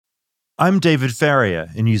I'm David Farrier,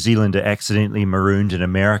 a New Zealander accidentally marooned in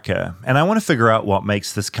America, and I want to figure out what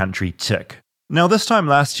makes this country tick. Now,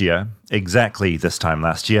 exactly this time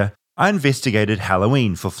last year, I investigated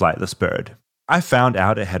Halloween for Flightless Bird. I found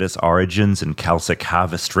out it had its origins in Celtic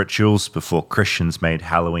harvest rituals before Christians made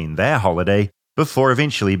Halloween their holiday, before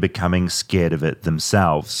eventually becoming scared of it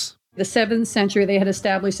themselves. The 7th century, they had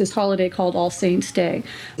established this holiday called All Saints' Day.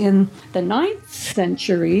 In the 9th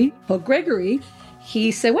century, Pope Gregory, he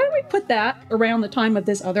said, why don't we put that around the time of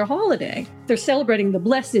this other holiday? They're celebrating the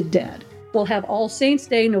Blessed Dead. We'll have All Saints'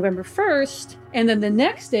 Day November 1st, and then the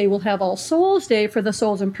next day we'll have All Souls' Day for the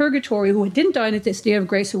souls in purgatory who didn't die at this day of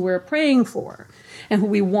grace, who we're praying for, and who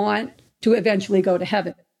we want to eventually go to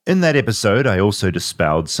heaven. In that episode, I also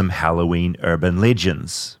dispelled some Halloween urban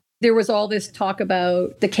legends. There was all this talk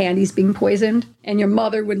about the candies being poisoned, and your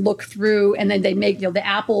mother would look through, and then they'd make the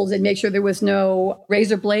apples and make sure there was no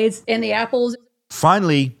razor blades in the apples.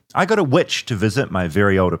 Finally, I got a witch to visit my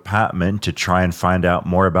very old apartment to try and find out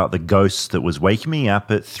more about the ghost that was waking me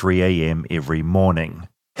up at 3 a.m. every morning.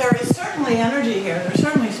 There is certainly energy here. There's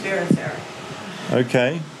certainly spirits here.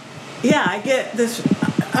 Okay. Yeah, I get this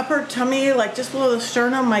upper tummy, like just below the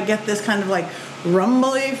sternum, I get this kind of like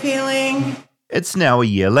rumbly feeling. It's now a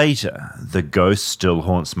year later. The ghost still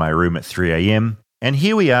haunts my room at 3 a.m., and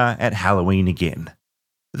here we are at Halloween again.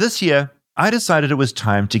 This year, I decided it was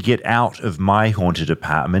time to get out of my haunted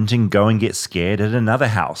apartment and go and get scared at another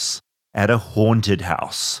house, at a haunted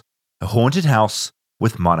house. A haunted house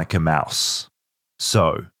with Monica Mouse.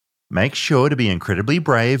 So, make sure to be incredibly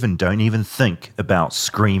brave and don't even think about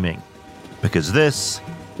screaming, because this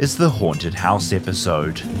is the Haunted House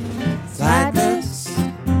episode. Flightless,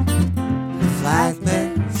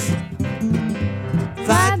 flightless,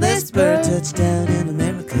 flightless bird touchdown in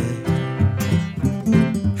America.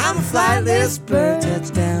 I'm a flightless bird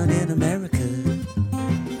touchdown in America.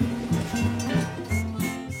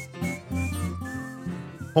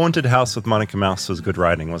 Haunted House with Monica Mouse was good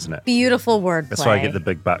writing, wasn't it? Beautiful wordplay. That's why I get the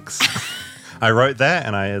big bucks. I wrote that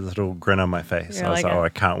and I had a little grin on my face. You're I was like, I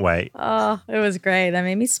can't wait. Oh, it was great. That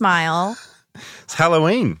made me smile. It's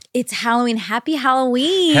Halloween. It's Halloween. Happy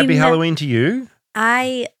Halloween. Happy Halloween to you.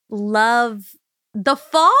 I love the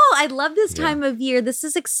fall. I love this time of year. This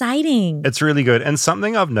is exciting. It's really good. And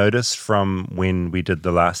something I've noticed from when we did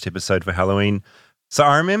the last episode for Halloween. So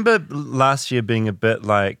I remember last year being a bit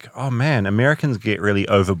like, oh man, Americans get really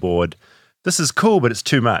overboard. This is cool, but it's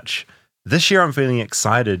too much. This year I'm feeling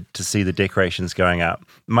excited to see the decorations going up.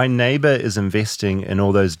 My neighbor is investing in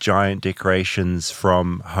all those giant decorations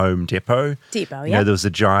from Home Depot. Depot, You know, there was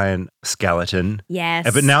a giant skeleton.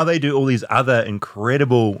 Yes. But now they do all these other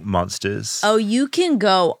incredible monsters. Oh, you can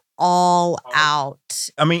go all out.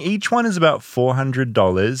 I mean, each one is about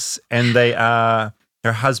 $400 and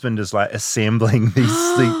her husband is like assembling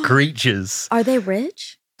these creatures. Are they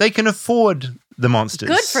rich? They can afford the monsters.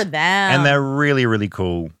 Good for them. And they're really, really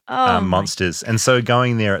cool monsters. And so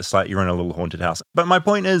going there, it's like you're in a little haunted house. But my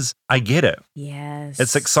point is, I get it. Yes.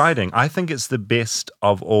 It's exciting. I think it's the best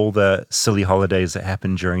of all the silly holidays that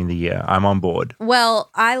happen during the year. I'm on board. Well,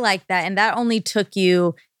 I like that. And that only took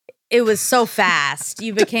you, it was so fast.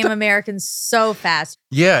 You became American so fast.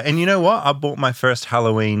 Yeah. And you know what? I bought my first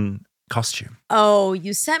Halloween costume. Oh,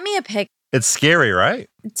 you sent me a pic. It's scary, right?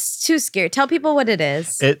 It's too scary. Tell people what it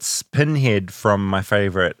is. It's Pinhead from my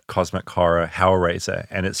favorite cosmic horror, Hellraiser.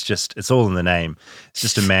 And it's all in the name. It's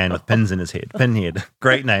just a man with pins in his head. Pinhead.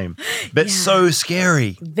 Great name. But so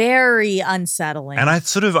scary. Very unsettling. And I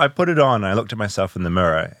put it on. I looked at myself in the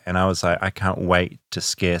mirror and I was like, I can't wait to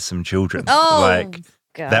scare some children. God.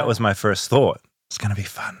 That was my first thought. It's going to be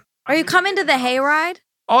fun. Are you coming to the hayride?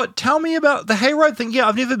 Oh, tell me about the hayride thing. Yeah,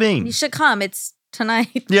 I've never been. You should come. It's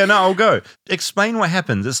tonight. Yeah, no, I'll go. Explain what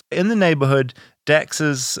happens. It's in the neighborhood. Dax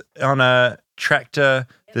is on a tractor.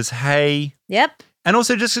 There's hay. Yep. And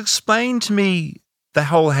also just explain to me the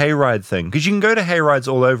whole hayride thing. Because you can go to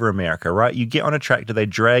hayrides all over America, right? You get on a tractor, they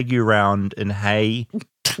drag you around in hay.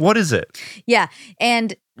 What is it? Yeah.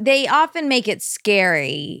 And they often make it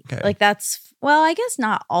scary. Okay. Like I guess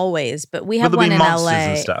not always, but we have there'll one be in monsters LA.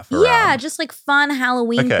 and stuff around. Yeah, just like fun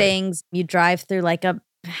Halloween Okay. things. You drive through like a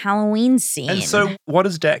Halloween scene. And so what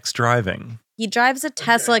is Dax driving? He drives a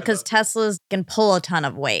Tesla because Teslas can pull a ton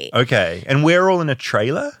of weight. Okay. And we're all in a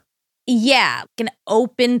trailer? Yeah, an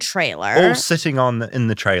open trailer. All sitting in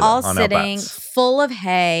the trailer all on sitting, our butts. full of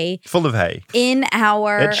hay. Full of hay. In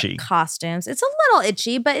our Itchy. costumes. It's a little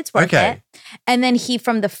itchy, but it's worth Okay. it. And then he,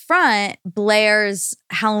 from the front, blares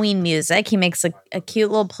Halloween music. He makes a cute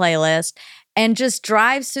little playlist and just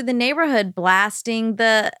drives through the neighborhood blasting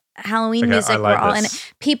the Halloween music. I like We're all in this.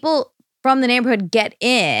 it. People from the neighborhood get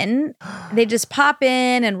in. They just pop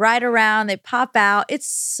in and ride around. They pop out. It's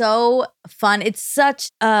so fun. It's such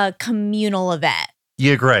a communal event.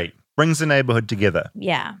 Yeah, great. Brings the neighborhood together.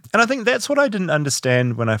 Yeah. And I think that's what I didn't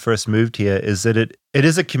understand when I first moved here is that it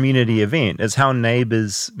is a community event. It's how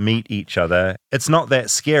neighbors meet each other. It's not that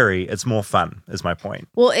scary. It's more fun, is my point.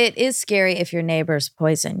 Well, it is scary if your neighbors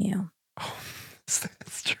poison you. Oh,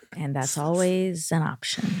 that's true. And that's always an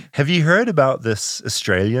option. Have you heard about this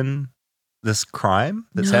crime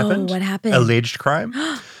that's happened? What happened? Alleged crime.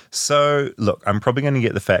 So, look, I'm probably going to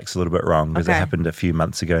get the facts a little bit wrong because it Okay. happened a few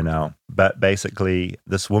months ago now. But basically,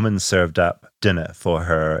 this woman served up dinner for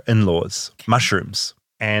her in-laws, mushrooms,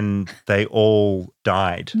 and they all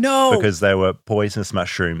died. No. Because they were poisonous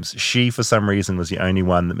mushrooms. She, for some reason, was the only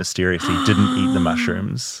one that mysteriously didn't eat the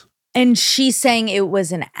mushrooms. And she's saying it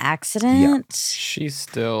was an accident? She's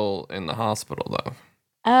still in the hospital, though.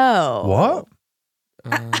 Oh.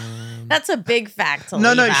 What? That's a big fact to No,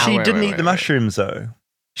 leave no, out. she Wait, didn't wait, eat the wait. mushrooms, though.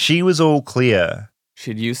 She was all clear.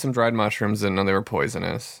 She'd used some dried mushrooms and know they were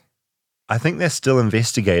poisonous. I think they're still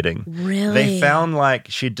investigating. Really? They found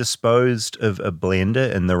she'd disposed of a blender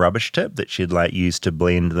in the rubbish tip that she'd used to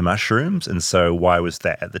blend the mushrooms. And so why was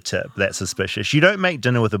that at the tip? That's suspicious. You don't make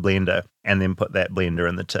dinner with a blender and then put that blender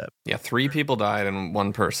in the tip. Yeah, 3 people died and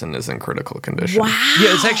 1 person is in critical condition. Wow.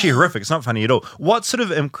 Yeah, it's actually horrific. It's not funny at all. What's sort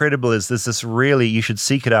of incredible is there's this really, you should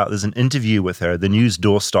seek it out. There's an interview with her. The news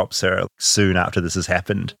doorstops her soon after this has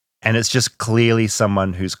happened. And it's just clearly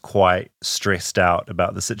someone who's quite stressed out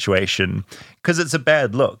about the situation because it's a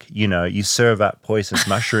bad look. You know, you serve up poisonous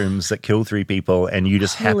mushrooms that kill 3 people and you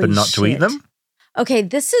just Holy happen not to eat shit. them. Okay,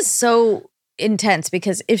 this is so intense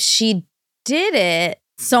because if she did it,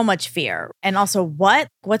 so much fear. And also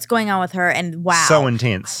what's going on with her? And wow. So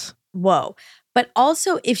intense. Whoa. But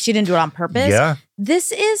also if she didn't do it on purpose, Yeah.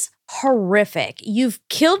 this is horrific. You've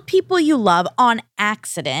killed people you love on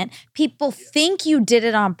accident. People think you did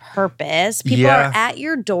it on purpose. People Yeah. are at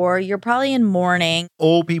your door. You're probably in mourning.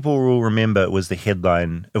 All people will remember was the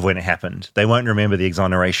headline of when it happened. They won't remember the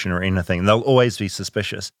exoneration or anything. They'll always be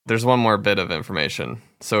suspicious. There's one more bit of information.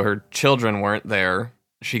 So her children weren't there.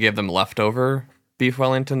 She gave them leftover beef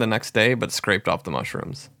Wellington the next day, but scraped off the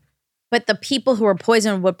mushrooms. But the people who were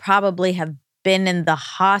poisoned would probably have been in the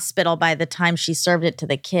hospital by the time she served it to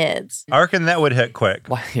the kids. I reckon that would hit quick.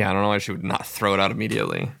 Well, yeah, I don't know why she would not throw it out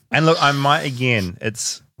immediately. And look,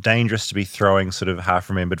 it's dangerous to be throwing sort of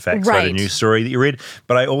half-remembered facts about a Right. news story that you read,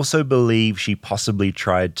 but I also believe she possibly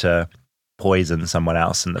tried to poison someone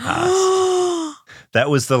else in the past. That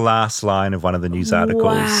was the last line of one of the news articles.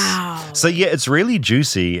 Wow. So yeah, it's really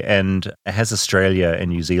juicy and it has Australia and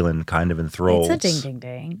New Zealand kind of enthralled. It's a ding, ding,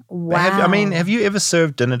 ding. Wow. Have you ever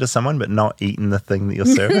served dinner to someone but not eaten the thing that you're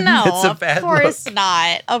serving? No, It's a bad of course look.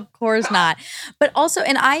 not. Of course not. But also,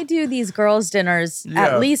 and I do these girls' dinners Yeah.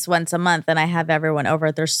 at least once a month, and I have everyone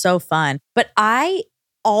over. They're so fun. But I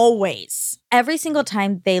always, every single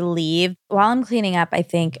time they leave, while I'm cleaning up, I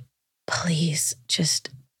think, please just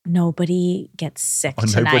nobody gets sick Oh,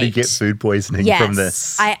 tonight. nobody get food poisoning Yes, from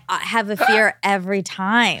this. I have a fear every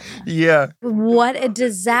time. Yeah. What a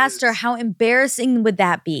disaster. How embarrassing would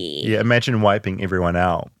that be? Yeah, imagine wiping everyone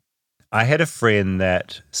out. I had a friend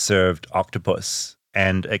that served octopus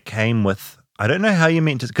and it came with, I don't know how you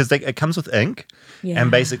meant to, because it comes with ink. Yeah. And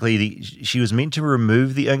basically she was meant to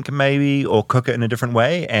remove the ink maybe or cook it in a different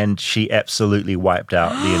way. And she absolutely wiped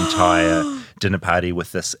out the entire dinner party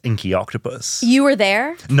with this inky octopus. You were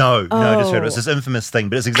there? No, I just heard it. Oh. It's this infamous thing,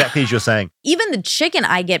 but it's exactly as you're saying. Even the chicken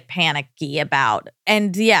I get panicky about.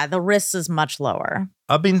 And yeah, the risk is much lower.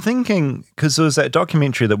 I've been thinking, because there was that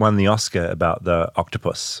documentary that won the Oscar about the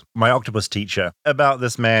octopus, my octopus teacher, about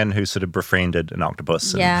this man who sort of befriended an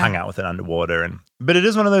octopus and Yeah. hung out with it underwater. But it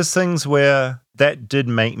is one of those things where that did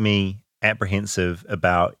make me apprehensive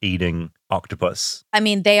about eating octopus. I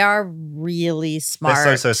mean, they are really smart.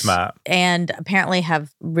 They're so smart. And apparently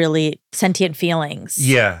have really sentient feelings.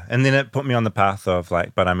 Yeah. And then it put me on the path of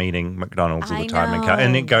but I'm eating McDonald's all I the time. know.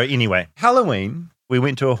 And it go, anyway, Halloween, we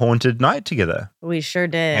went to a haunted night together. We sure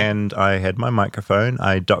did. And I had my microphone.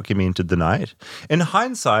 I documented the night. In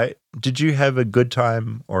hindsight, did you have a good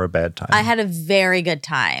time or a bad time? I had a very good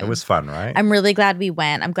time. It was fun, right? I'm really glad we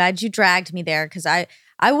went. I'm glad you dragged me there because I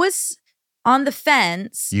was on the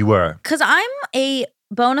fence You were. because I'm a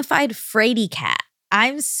bona fide fraidy cat.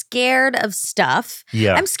 I'm scared of stuff.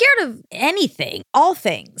 Yeah. I'm scared of anything, all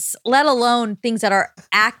things, let alone things that are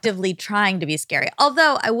actively trying to be scary.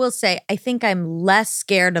 Although I will say, I think I'm less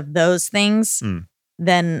scared of those things Mm.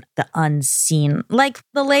 than the unseen, like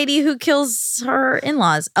the lady who kills her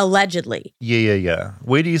in-laws, allegedly. Yeah.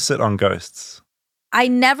 Where do you sit on ghosts? I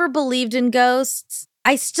never believed in ghosts.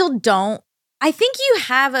 I still don't. I think you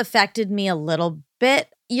have affected me a little bit.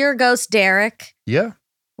 Your ghost, Derek. Yeah.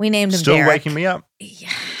 We named him Still Derek. waking me up. Yeah.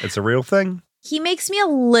 It's a real thing. He makes me a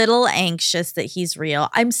little anxious that he's real.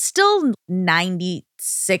 I'm still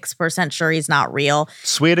 96% sure he's not real.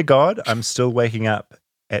 Swear to God, I'm still waking up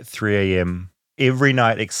at 3 a.m. every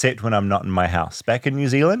night except when I'm not in my house. Back in New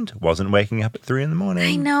Zealand, wasn't waking up at 3 in the morning.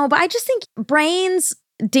 I know, but I just think brains,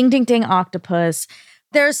 ding, ding, ding, octopus,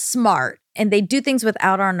 they're smart and they do things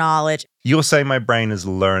without our knowledge. You're saying my brain has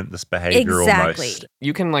learned this behavior Exactly. almost.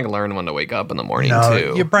 You can like learn when to wake up in the morning No,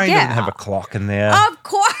 too. your brain Yeah. doesn't have a clock in there. Of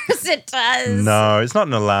course it does. No, it's not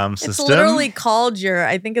an alarm It's system. literally called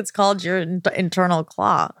I think it's called your internal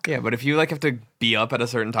clock. Yeah, but if you like have to be up at a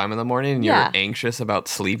certain time in the morning and you're Yeah. anxious about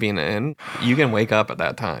sleeping in, you can wake up at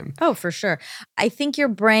that time. Oh, for sure. I think your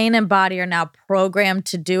brain and body are now programmed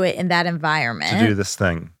to do it in that environment. to do this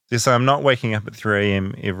thing. So I'm not waking up at 3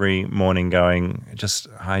 a.m. every morning going, just,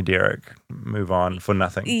 hi, Derek, move on for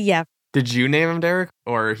nothing. Yeah. Did you name him Derek,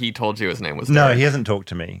 or he told you his name was No, Derek? he hasn't talked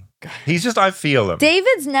to me. He's just, I feel him.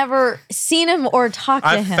 David's never seen him or talked to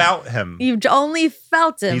I him. felt him. You've only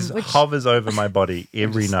felt him. He which, hovers over my body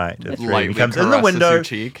every night at 3 a.m. He lightly comes in the caresses window, your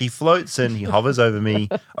cheek. he floats in, he hovers over me.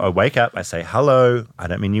 I wake up, I say, hello, I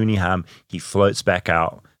don't mean you any harm. He floats back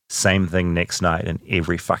out. Same thing next night and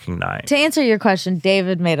every fucking night. to answer your question,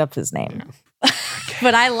 David made up his name.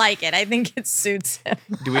 But I like it. I think it suits him.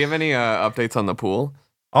 Do we have any updates on the pool?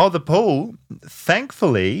 Oh, the pool.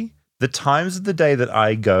 Thankfully, the times of the day that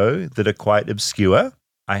I go that are quite obscure,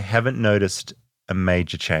 I haven't noticed a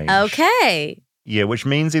major change. Okay. Yeah, which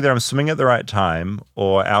means either I'm swimming at the right time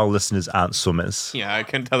or our listeners aren't swimmers. Yeah, I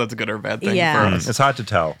can tell that's a good or bad thing Yeah. for us. It's hard to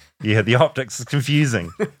tell. Yeah, the optics is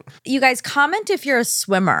confusing. You guys comment if you're a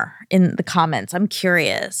swimmer in the comments. I'm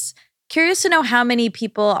curious. Curious to know how many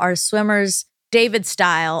people are swimmers David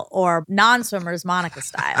style or non-swimmers Monica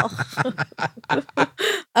style.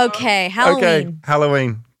 Okay, Halloween. Okay,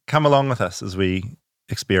 Halloween. Come along with us as we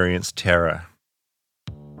experience terror.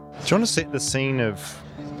 Do you want to set the scene of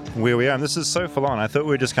where we are? And this is so full on. I thought we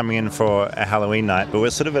were just coming in for a Halloween night, but we're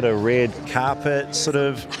sort of at a red carpet, sort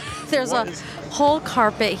of. There's a whole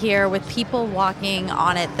carpet here with people walking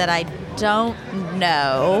on it that I don't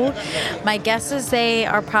know. My guess is they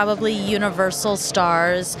are probably Universal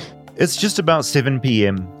stars. It's just about 7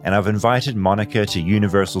 p.m. and I've invited Monica to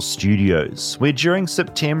Universal Studios, where during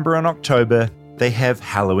September and October, they have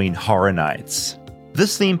Halloween Horror Nights.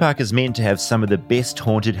 This theme park is meant to have some of the best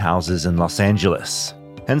haunted houses in Los Angeles,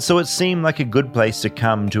 and so it seemed like a good place to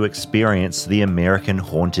come to experience the American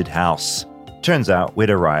haunted house. Turns out we'd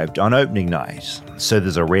arrived on opening night, so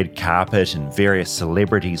there's a red carpet and various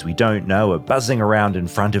celebrities we don't know are buzzing around in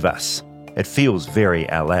front of us. It feels very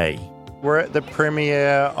LA. We're at the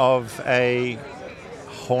premiere of a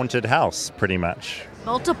haunted house, pretty much.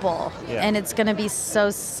 Multiple. Yeah. And it's going to be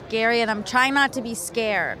so scary, and I'm trying not to be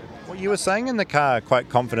scared. Well, you were saying in the car quite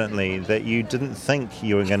confidently that you didn't think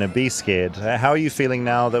you were going to be scared. How are you feeling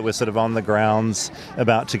now that we're sort of on the grounds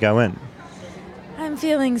about to go in? I'm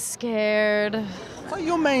feeling scared. What's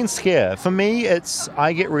your main scare? For me, it's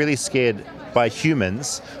I get really scared by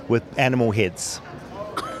humans with animal heads.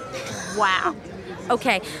 Wow.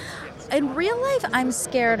 Okay. In real life, I'm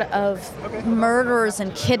scared of murderers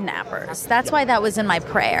and kidnappers. That's why that was in my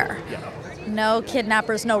prayer. No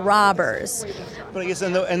kidnappers, no robbers. But I guess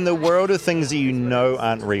in the world of things that you know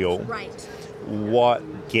aren't real, Right.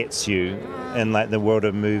 what gets you in like the world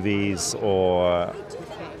of movies or...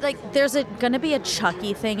 Like, there's going to be a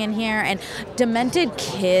Chucky thing in here, and demented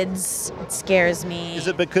kids scares me. Is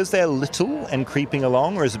it because they're little and creeping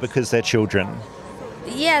along, or is it because they're children?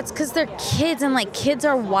 Yeah, it's because they're kids, and like kids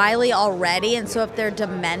are wily already, and so if they're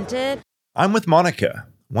demented. I'm with Monica.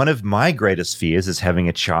 One of my greatest fears is having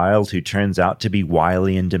a child who turns out to be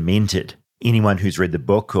wily and demented. Anyone who's read the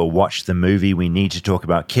book or watched the movie We Need to Talk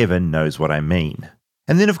About Kevin knows what I mean.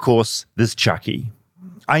 And then, of course, there's Chucky.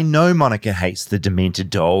 I know Monica hates the demented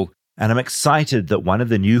doll, and I'm excited that one of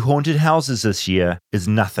the new haunted houses this year is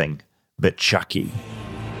nothing but Chucky.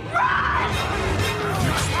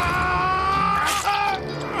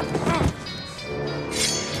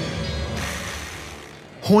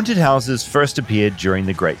 Haunted houses first appeared during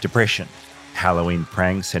the Great Depression. Halloween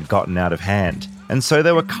pranks had gotten out of hand, and so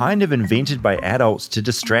they were kind of invented by adults to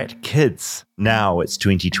distract kids. Now it's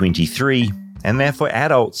 2023, and they're for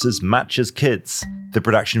adults as much as kids. The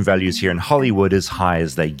production values here in Hollywood as high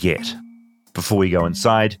as they get. Before we go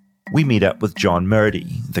inside, we meet up with John Murdy,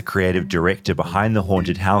 the creative director behind the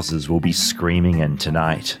haunted houses we'll be screaming in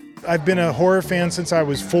tonight. I've been a horror fan since I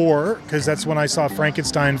was 4, because that's when I saw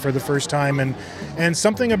Frankenstein for the first time, and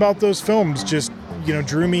something about those films just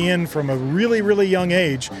drew me in from a really, really young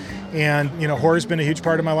age. And, horror's been a huge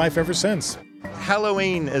part of my life ever since.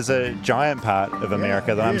 Halloween is a giant part of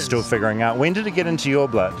America that it I'm is. still figuring out. When did it get into your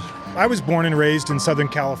blood? I was born and raised in Southern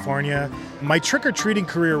California. My trick-or-treating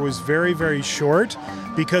career was very, very short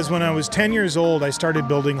because when I was 10 years old, I started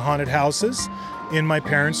building haunted houses in my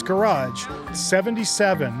parents' garage.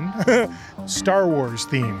 77 Star Wars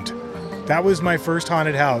themed. That was my first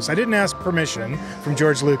haunted house. I didn't ask permission from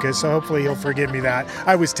George Lucas, so hopefully he'll forgive me that.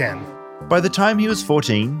 I was 10. By the time he was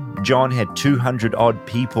 14, John had 200 odd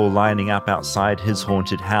people lining up outside his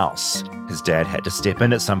haunted house. His dad had to step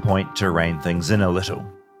in at some point to rein things in a little.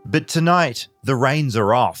 But tonight, the reins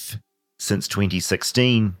are off. Since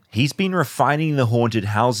 2016, he's been refining the haunted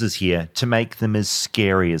houses here to make them as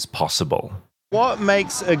scary as possible. What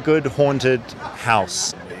makes a good haunted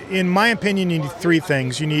house? In my opinion, you need three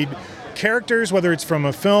things. You need characters, whether it's from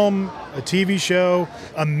a film, a TV show,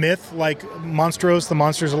 a myth like Monstros, the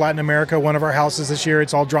Monsters of Latin America, one of our houses this year.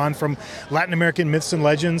 It's all drawn from Latin American myths and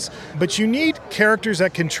legends. But you need characters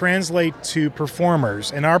that can translate to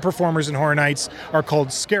performers. And our performers in Horror Nights are called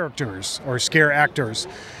scaractors or scare actors.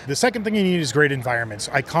 The second thing you need is great environments,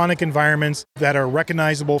 iconic environments that are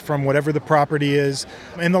recognizable from whatever the property is.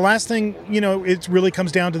 And the last thing, it really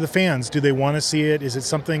comes down to the fans. Do they want to see it? Is it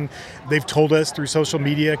something they've told us through social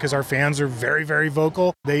media? Because our fans are very, very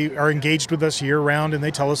vocal. They are engaged with us year-round, and they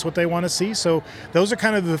tell us what they want to see. So those are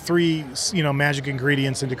kind of the three, magic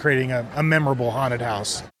ingredients into creating a memorable haunted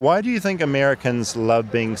house. Why do you think Americans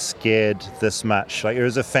love being scared this much? Like,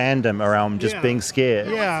 there's a fandom around just being scared.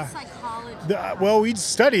 Yeah. Well, we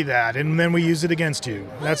study that, and then we use it against you.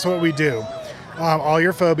 That's what we do. All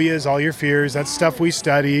your phobias, all your fears, that's stuff we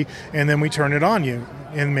study, and then we turn it on you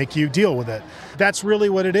and make you deal with it. That's really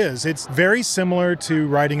what it is. It's very similar to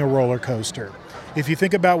riding a roller coaster. If you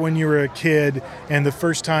think about when you were a kid and the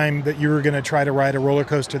first time that you were going to try to ride a roller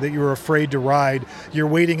coaster that you were afraid to ride, you're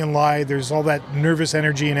waiting in line, there's all that nervous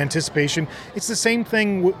energy and anticipation. It's the same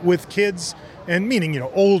thing with kids, and meaning,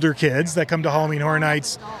 older kids that come to Halloween Horror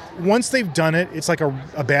Nights. Once they've done it, it's like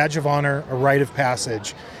a badge of honor, a rite of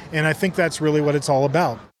passage. And I think that's really what it's all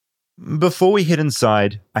about. Before we head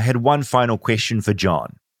inside, I had one final question for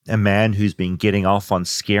John, a man who's been getting off on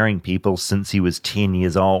scaring people since he was 10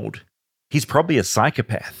 years old. He's probably a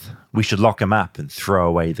psychopath. We should lock him up and throw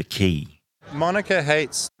away the key. Monica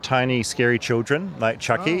hates tiny, scary children like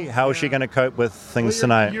Chucky. How is she going to cope with things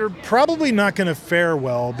tonight? You're probably not going to fare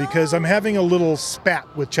well because I'm having a little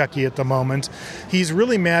spat with Chucky at the moment. He's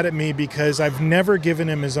really mad at me because I've never given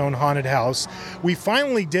him his own haunted house. We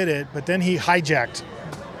finally did it, but then he hijacked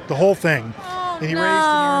the whole thing. And he raised an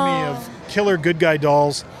army of killer good guy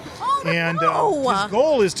dolls. And his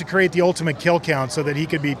goal is to create the ultimate kill count so that he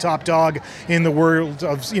could be top dog in the world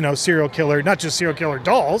of, serial killer, not just serial killer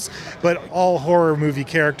dolls, but all horror movie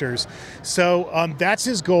characters. So that's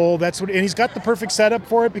his goal. And he's got the perfect setup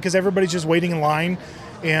for it because everybody's just waiting in line.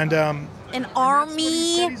 And an army. That's what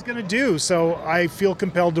he said he's going to do. So I feel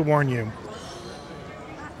compelled to warn you.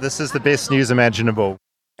 This is the best news imaginable.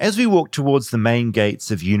 As we walk towards the main gates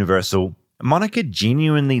of Universal, Monica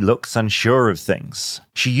genuinely looks unsure of things.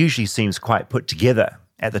 She usually seems quite put together,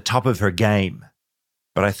 at the top of her game.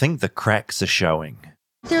 But I think the cracks are showing.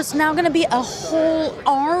 There's now going to be a whole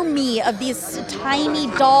army of these tiny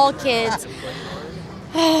doll kids.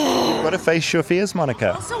 You've got to face your fears,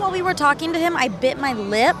 Monica. Also, while we were talking to him, I bit my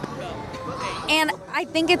lip. And I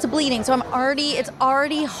think it's bleeding, so it's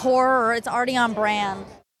already horror. It's already on brand.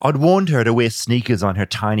 I'd warned her to wear sneakers on her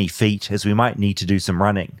tiny feet as we might need to do some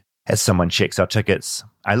running. As someone checks our tickets,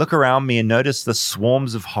 I look around me and notice the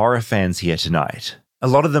swarms of horror fans here tonight. A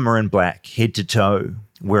lot of them are in black, head to toe,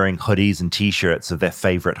 wearing hoodies and t-shirts of their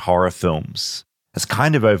favorite horror films. It's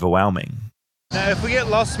kind of overwhelming. Now, if we get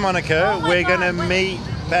lost, Monica, we're going to meet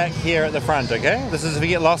back here at the front, okay? If we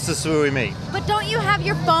get lost, this is where we meet. But don't you have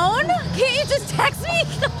your phone? Can't you just text me?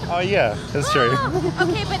 Oh, yeah, that's true.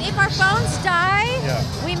 Okay, but if our phones die,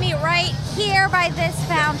 we meet right here by this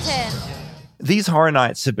fountain. These horror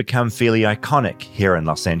nights have become fairly iconic here in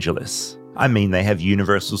Los Angeles. I mean, they have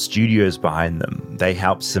Universal Studios behind them. They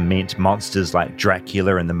help cement monsters like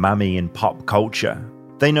Dracula and the Mummy in pop culture.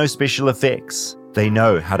 They know special effects. They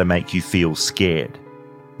know how to make you feel scared.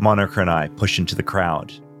 Monica and I push into the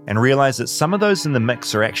crowd and realize that some of those in the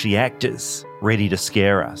mix are actually actors, ready to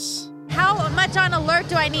scare us. How much on alert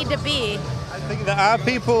do I need to be? I think there are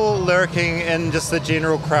people lurking in just the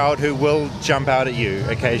general crowd who will jump out at you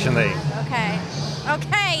occasionally. Okay.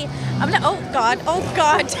 Oh God.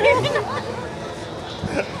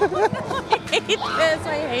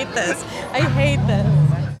 I hate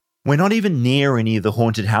this. We're not even near any of the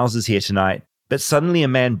haunted houses here tonight, but suddenly a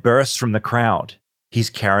man bursts from the crowd. He's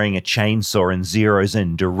carrying a chainsaw and zeroes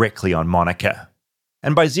in directly on Monica.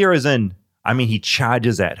 And by zeroes in, I mean he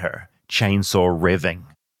charges at her, chainsaw revving.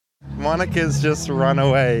 Monica's just run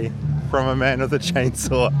away from a man with a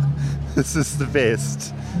chainsaw. This is the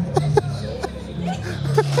best.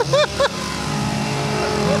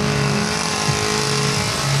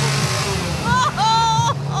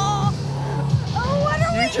 What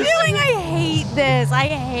are we doing? I hate this. I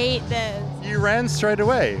hate this. You ran straight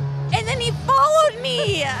away. And then he followed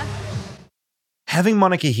me. Having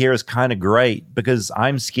Monica here is kind of great because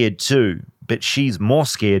I'm scared too, but she's more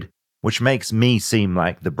scared, which makes me seem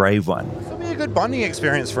like the brave one. It'll be a good bonding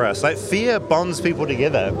experience for us. Like, fear bonds people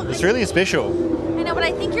together. It's really special. I know, but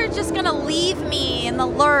I think you're just going to leave me in the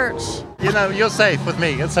lurch. You know, you're safe with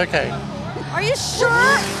me. It's okay. Are you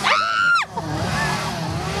sure?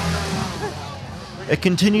 It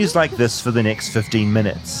continues like this for the next 15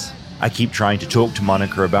 minutes. I keep trying to talk to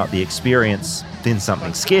Monica about the experience, then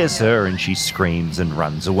something scares her and she screams and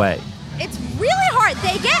runs away. It's really hard.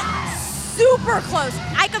 They get super close.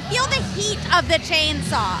 I could feel the heat of the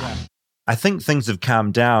chainsaw. I think things have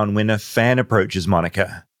calmed down when a fan approaches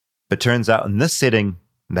Monica. But turns out in this setting,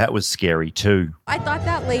 that was scary too. I thought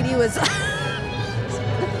that lady was...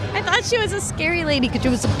 I thought she was a scary lady because she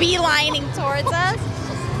was beelining towards us.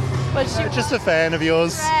 But she was Just a fan of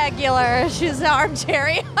yours. regular. She was an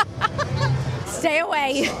armchair. Stay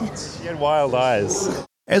away. She had wild eyes.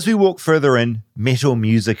 As we walk further in, metal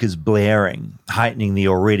music is blaring, heightening the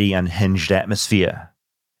already unhinged atmosphere.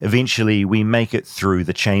 Eventually, we make it through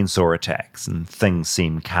the chainsaw attacks and things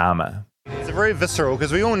seem calmer. It's very visceral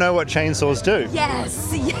because we all know what chainsaws do.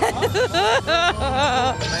 Yes. The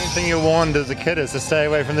main thing you're warned as a kid is to stay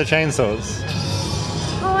away from the chainsaws.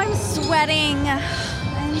 Oh, I'm sweating.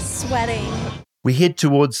 I'm sweating. We head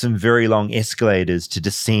towards some very long escalators to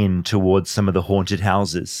descend towards some of the haunted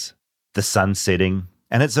houses. The sun's setting,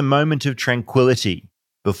 and it's a moment of tranquility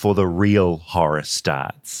before the real horror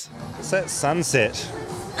starts. It's that sunset.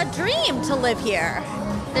 A dream to live here.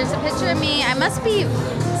 There's a picture of me. I must be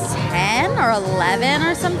 10 or 11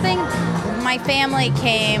 or something. My family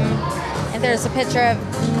came, and there's a picture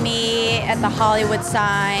of me at the Hollywood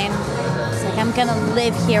sign. It's like, I'm gonna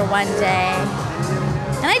live here one day.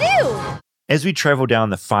 And I do. As we travel down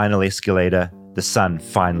the final escalator, the sun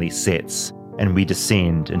finally sets, and we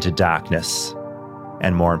descend into darkness.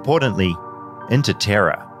 And more importantly, into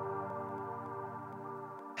terror.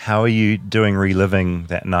 How are you doing reliving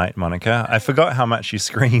that night, Monica? I forgot how much you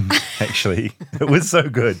screamed, actually. It was so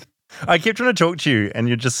good. I kept trying to talk to you, and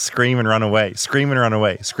you'd just scream and run away, scream and run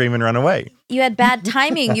away, scream and run away. You had bad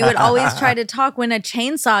timing. You would always try to talk when a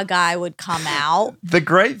chainsaw guy would come out. The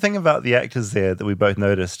great thing about the actors there that we both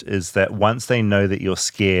noticed is that once they know that you're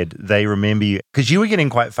scared, they remember you. Because you were getting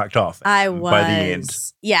quite fucked off I was. by the end.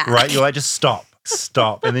 Yeah. Right? You're like, just stop.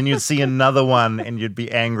 And then you'd see another one and you'd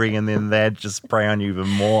be angry and then they'd just prey on you even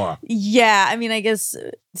more. Yeah. I mean, I guess,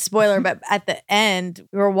 spoiler, but at the end,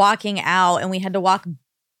 we were walking out and we had to walk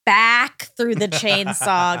back through the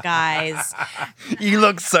chainsaw guys. You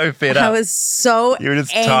look so fed up. I was so You're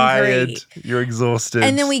just angry. tired. You're exhausted.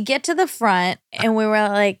 And then we get to the front and we were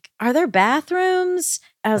like, are there bathrooms?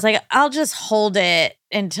 I was like, I'll just hold it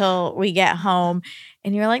until we get home.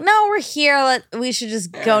 And you're like, no, we're here. We should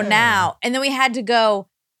just go now. And then we had to go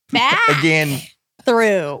back again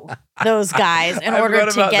through those guys in I order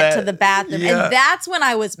forgot to about get to that. the bathroom. Yeah. And that's when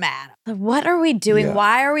I was mad. Like, what are we doing? Yeah.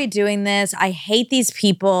 Why are we doing this? I hate these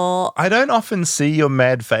people. I don't often see your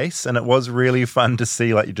mad face, and it was really fun to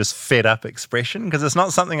see like your just fed up expression because it's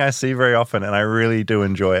not something I see very often, and I really do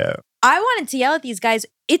enjoy it. I wanted to yell at these guys.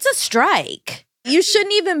 It's a strike. You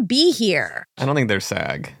shouldn't even be here. I don't think they're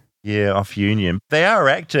SAG. Yeah, off union. They are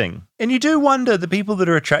acting. And you do wonder the people that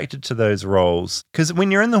are attracted to those roles. Because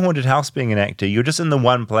when you're in the haunted house being an actor, you're just in the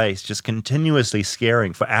one place, just continuously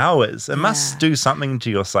scaring for hours. It must do something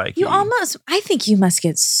to your psyche. I think you must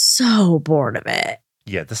get so bored of it.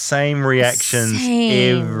 Yeah, the same reactions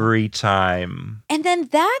every time. And then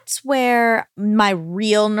that's where my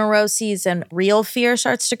real neuroses and real fear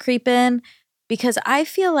starts to creep in. Because I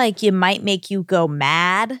feel like it might make you go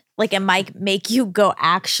mad. Like it might make you go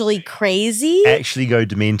actually crazy. Actually go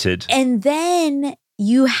demented. And then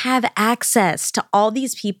you have access to all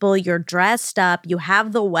these people. You're dressed up. You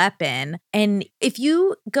have the weapon. And if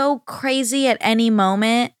you go crazy at any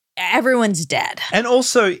moment, everyone's dead. And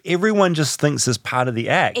also, everyone just thinks it's part of the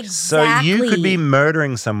act. Exactly. So you could be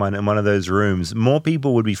murdering someone in one of those rooms. More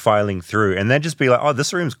people would be filing through. And they'd just be like, oh,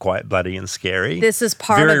 this room's quite bloody and scary. This is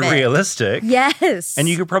part of it. Very realistic. Yes. And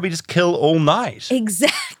you could probably just kill all night.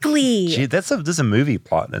 Exactly. Gee, there's a movie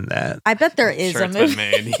plot in that. I bet there is Sure, a it's movie.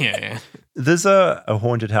 been made. Yeah. There's a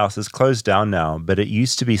haunted house that's closed down now, but it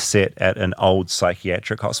used to be set at an old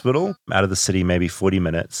psychiatric hospital out of the city, maybe 40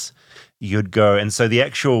 minutes. You'd go, and so the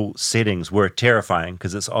actual settings were terrifying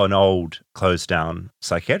because it's an old closed down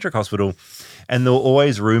psychiatric hospital. And there were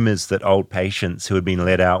always rumors that old patients who had been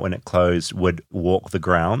let out when it closed would walk the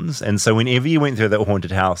grounds. And so whenever you went through that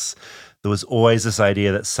haunted house, there was always this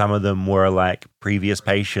idea that some of them were like previous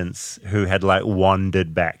patients who had like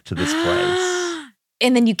wandered back to this place.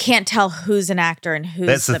 And then you can't tell who's an actor and who's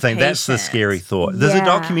That's the thing. patient. That's the scary thought. There's a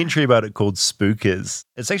documentary about it called Spookers.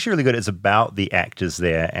 It's actually really good. It's about the actors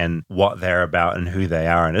there and what they're about and who they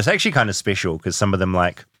are. And it's actually kind of special because some of them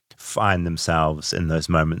like find themselves in those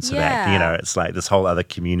moments of acting. You know, it's like this whole other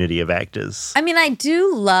community of actors. I mean, I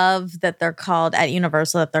do love that they're called, at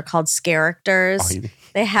Universal, that they're called Scaracters. Oh,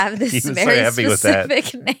 they have this so very happy with that.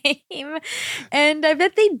 specific name. And I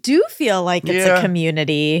bet they do feel like it's a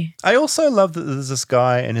community. I also love that there's this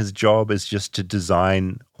guy and his job is just to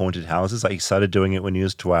design haunted houses. Like he started doing it when he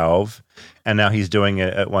was 12 and now he's doing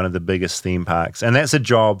it at one of the biggest theme parks. And that's a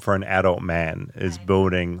job for an adult man, is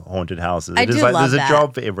building haunted houses. I It is do like love there's that. a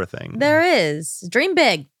job for everything. There is. Dream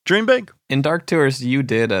big. Dream big. In Dark Tours, you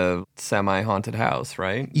did a semi-haunted house,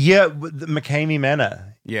 right? Yeah, the McCamey Manor.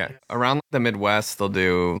 Yeah. Around the Midwest, they'll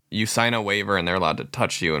do, you sign a waiver and they're allowed to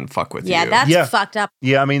touch you and fuck with you. Yeah, that's fucked up.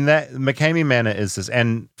 Yeah, I mean, that McCamey Manor is this,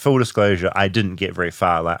 and full disclosure, I didn't get very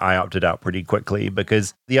far. Like, I opted out pretty quickly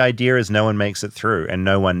because the idea is no one makes it through and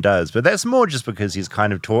no one does. But that's more just because he's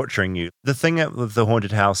kind of torturing you. The thing with the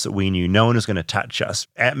haunted house that we knew, no one was going to touch us.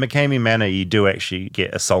 At McCamey Manor, you do actually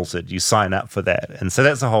get assaulted. You sign up for that. And so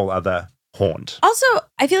that's a whole other haunt. Also,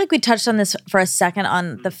 I feel like we touched on this for a second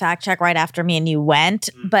on the fact check right after me and you went,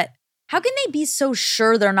 but how can they be so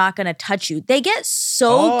sure they're not going to touch you? They get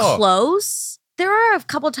so close. There are a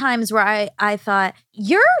couple times where I thought,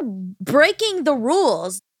 you're breaking the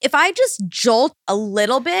rules. If I just jolt a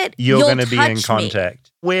little bit, you're going to be in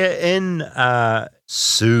contact. We're in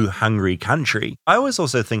Sioux-hungry country. I was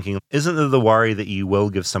also thinking, isn't there the worry that you will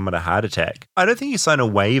give someone a heart attack? I don't think you sign a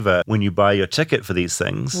waiver when you buy your ticket for these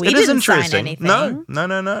things. We It is didn't sign interesting. anything.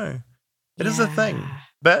 No. It is a thing.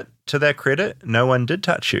 But to their credit, no one did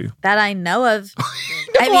touch you. That I know of.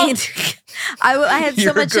 I mean, I had so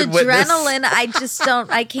You're a much good witness. adrenaline.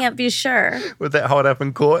 I can't be sure. With that hold up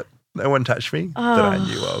in court, no one touched me that I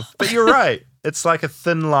knew of. But you're right. It's like a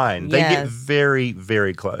thin line. They get very,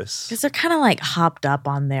 very close. Because they're kind of like hopped up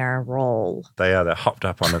on their roll. They are. They're hopped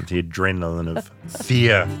up on the adrenaline of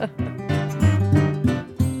fear.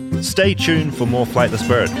 Stay tuned for more Flightless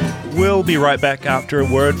Bird. We'll be right back after a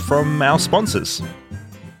word from our sponsors.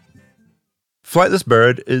 Flightless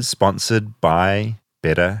Bird is sponsored by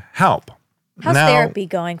BetterHelp. How's therapy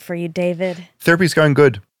going for you, David? Therapy's going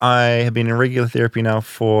good. I have been in regular therapy now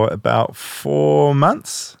for about 4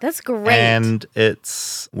 months. That's great. And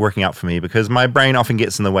it's working out for me because my brain often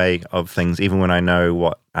gets in the way of things, even when I know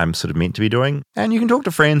what I'm sort of meant to be doing. And you can talk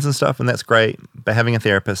to friends and stuff, and that's great. But having a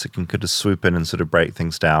therapist that can kind of swoop in and sort of break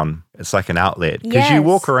things down, it's like an outlet. Because you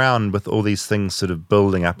walk around with all these things sort of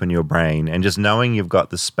building up in your brain, and just knowing you've got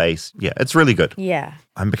the space, it's really good. Yeah.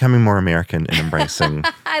 I'm becoming more American in embracing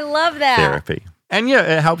I love that. therapy. And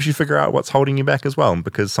it helps you figure out what's holding you back as well,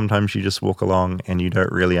 because sometimes you just walk along and you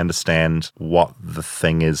don't really understand what the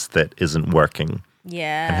thing is that isn't working.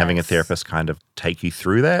 Yeah. And having a therapist kind of take you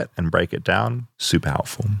through that and break it down, super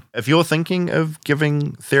helpful. If you're thinking of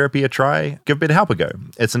giving therapy a try, give BetterHelp a go.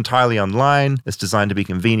 It's entirely online. It's designed to be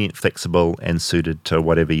convenient, flexible, and suited to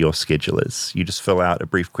whatever your schedule is. You just fill out a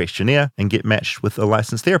brief questionnaire and get matched with a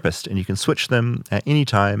licensed therapist, and you can switch them at any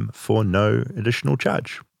time for no additional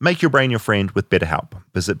charge. Make your brain your friend with BetterHelp.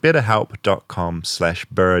 Visit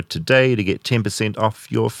betterhelp.com/bird today to get 10% off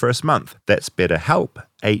your first month. That's BetterHelp,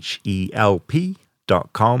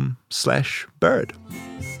 HELP.com/bird.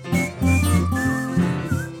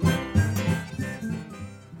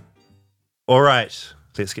 All right,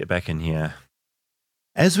 let's get back in here.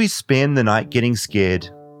 As we spend the night getting scared,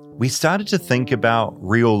 we started to think about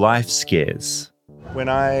real life scares. When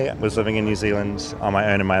I was living in New Zealand on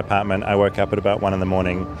my own in my apartment, I woke up at about 1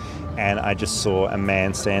 a.m. and I just saw a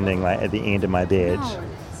man standing like at the end of my bed.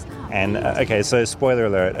 And so spoiler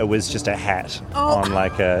alert, it was just a hat on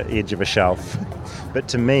like a edge of a shelf. But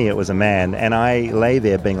to me, it was a man. And I lay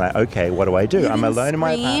there being like, okay, what do I do? I'm alone in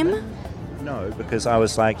my apartment. No, because I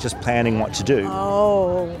was like just planning what to do.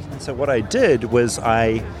 And so what I did was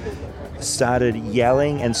I started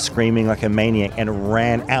yelling and screaming like a maniac and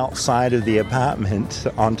ran outside of the apartment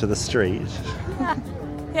onto the street.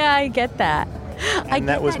 Yeah, I get that. And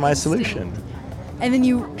that was my solution. And then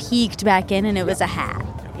you peeked back in and it was a hat.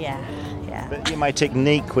 Yeah. Yeah. But yeah, my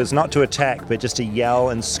technique was not to attack, but just to yell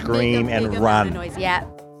and scream Make and a big run. amount of noise. Yeah.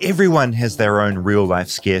 Everyone has their own real-life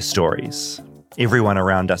scare stories. Everyone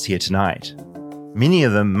around us here tonight. Many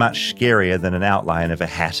of them much scarier than an outline of a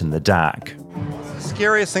hat in the dark. What's the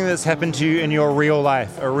scariest thing that's happened to you in your real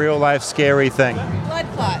life? A real-life scary thing? Blood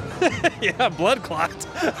clot. Yeah, blood clot.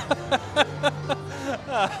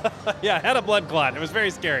 Yeah, I had a blood clot. It was very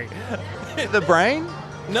scary. The brain?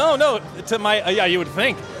 No, to my, yeah, you would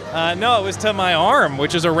think. No, it was to my arm,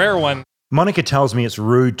 which is a rare one. Monica tells me it's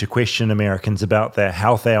rude to question Americans about their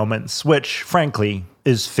health ailments, which, frankly,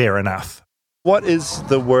 is fair enough. What is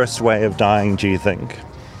the worst way of dying, do you think?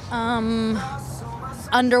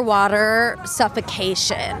 Underwater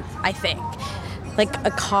suffocation, I think. Like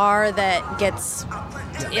a car that gets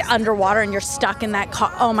underwater and you're stuck in that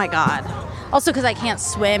car. Oh my God. Also because I can't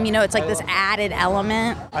swim, it's like this added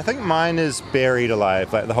element. I think mine is buried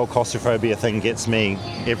alive. Like the whole claustrophobia thing gets me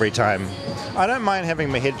every time. I don't mind having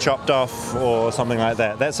my head chopped off or something like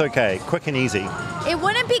that. That's okay. Quick and easy. It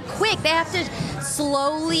wouldn't be quick. They have to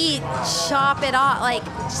slowly chop it off.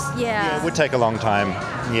 Yeah, it would take a long time.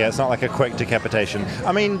 Yeah, it's not like a quick decapitation.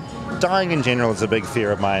 I mean, dying in general is a big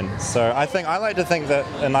fear of mine. So I like to think that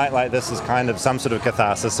a night like this is kind of some sort of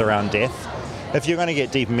catharsis around death. If you're going to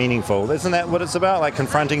get deep and meaningful, isn't that what it's about? Like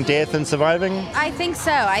confronting death and surviving? I think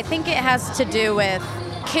so. I think it has to do with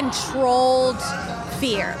controlled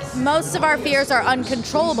fear. Most of our fears are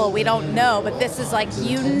uncontrollable. We don't know, but this is like,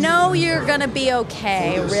 you're going to be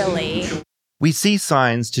okay, really. We see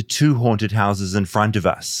signs to 2 haunted houses in front of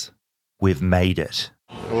us. We've made it.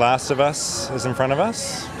 The Last of Us is in front of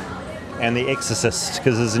us. And The Exorcist,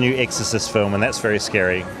 because there's a new Exorcist film, and that's very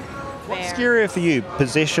scary. What's scarier for you,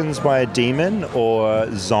 possessions by a demon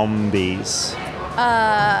or zombies?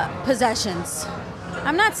 Possessions.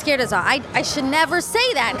 I'm not scared of zombies. I should never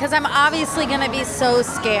say that because I'm obviously going to be so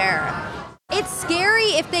scared. It's scary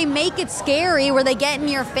if they make it scary where they get in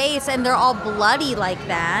your face and they're all bloody like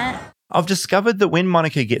that. I've discovered that when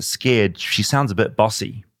Monica gets scared, she sounds a bit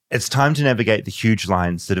bossy. It's time to navigate the huge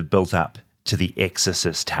lines that have built up to the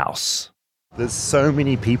Exorcist house. There's so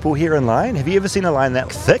many people here in line. Have you ever seen a line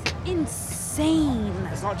that thick? Insane.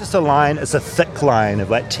 It's not just a line, it's a thick line of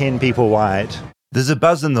like 10 people wide. There's a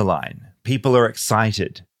buzz in the line. People are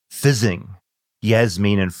excited, fizzing.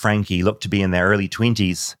 Yasmin and Frankie look to be in their early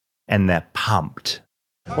 20s, and they're pumped.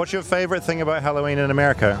 What's your favorite thing about Halloween in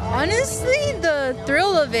America? Honestly, the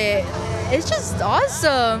thrill of it. It's just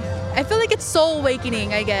awesome. I feel like it's soul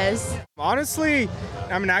awakening, I guess. Honestly,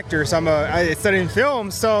 I'm an actor, so I studied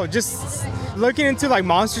film, so just looking into like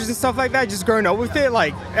monsters and stuff like that, just growing up with it,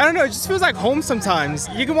 like, I don't know, it just feels like home sometimes.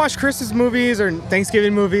 You can watch Christmas movies or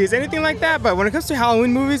Thanksgiving movies, anything like that, but when it comes to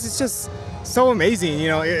Halloween movies, it's just so amazing,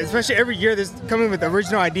 especially every year there's coming with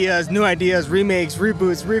original ideas, new ideas, remakes,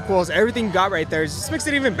 reboots, requels, everything got right there. It just makes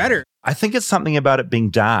it even better. I think it's something about it being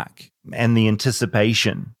dark and the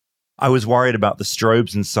anticipation. I was worried about the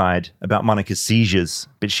strobes inside, about Monica's seizures,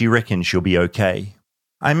 but she reckons she'll be okay.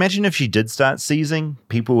 I imagine if she did start seizing,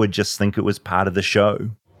 people would just think it was part of the show.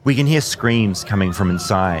 We can hear screams coming from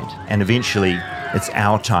inside, and eventually, it's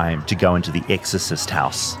our time to go into the Exorcist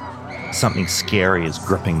house. Something scary is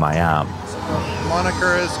gripping my arm.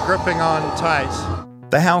 Monica is gripping on tight.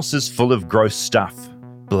 The house is full of gross stuff.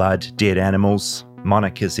 Blood, dead animals.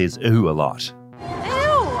 Monica says ooh a lot. Ew!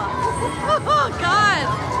 Oh,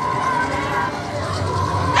 God!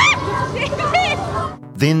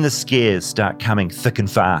 Then the scares start coming thick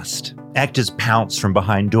and fast. Actors pounce from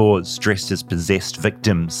behind doors dressed as possessed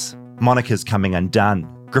victims. Monica's coming undone.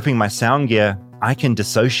 Gripping my sound gear, I can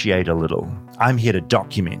dissociate a little. I'm here to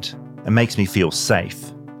document. It makes me feel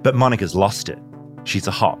safe. But Monica's lost it. She's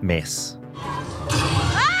a hot mess.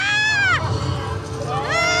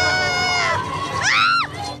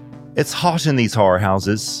 It's hot in these horror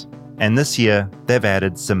houses, and this year they've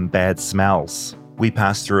added some bad smells. We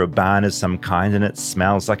pass through a barn of some kind and it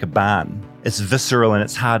smells like a barn. It's visceral and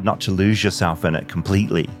it's hard not to lose yourself in it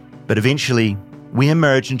completely. But eventually, we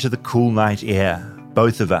emerge into the cool night air,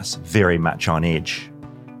 both of us very much on edge.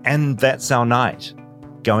 And that's our night,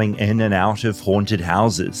 going in and out of haunted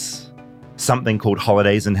houses. Something called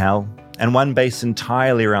Holidays in Hell, and one based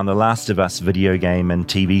entirely around the Last of Us video game and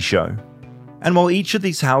TV show. And while each of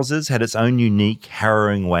these houses had its own unique,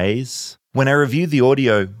 harrowing ways, when I reviewed the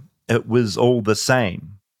audio, it was all the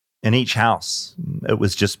same. In each house, it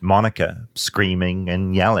was just Monica screaming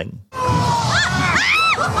and yelling.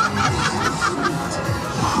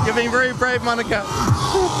 You're being very brave, Monica.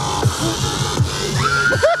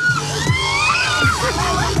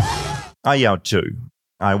 I yelled too.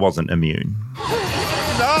 I wasn't immune. No!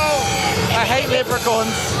 I hate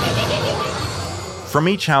leprechauns. From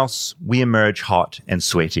each house, we emerge hot and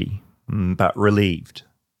sweaty, but relieved.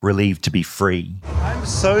 Relieved to be free. I'm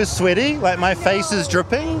so sweaty, like my face is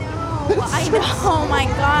dripping. I know, oh my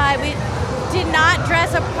God, we did not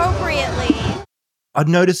dress appropriately. I'd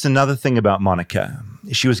noticed another thing about Monica.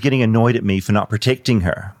 She was getting annoyed at me for not protecting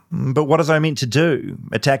her. But what was I meant to do?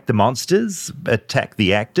 Attack the monsters? Attack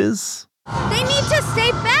the actors? They need to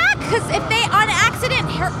stay back, because if they on accident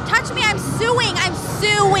touch me, I'm suing.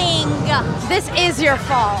 This is your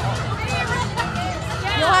fault.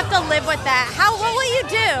 You'll have to live with that. What will you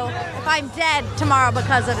do if I'm dead tomorrow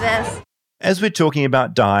because of this? As we're talking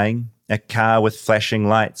about dying, a car with flashing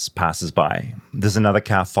lights passes by. There's another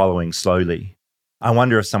car following slowly. I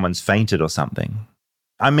wonder if someone's fainted or something.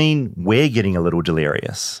 I mean, we're getting a little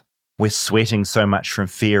delirious. We're sweating so much from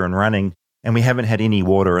fear and running, and we haven't had any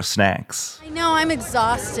water or snacks. I know, I'm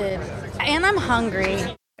exhausted. And I'm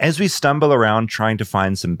hungry. As we stumble around trying to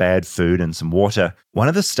find some bad food and some water, one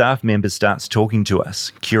of the staff members starts talking to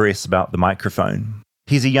us, curious about the microphone.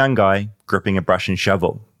 He's a young guy, gripping a brush and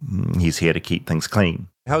shovel. He's here to keep things clean.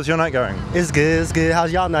 How's your night going? It's good.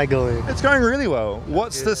 How's y'all night going? It's going really well.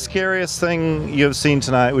 What's the scariest thing you've seen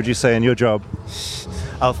tonight, would you say, in your job?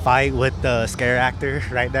 A fight with the scare actor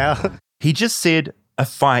right now. He just said, a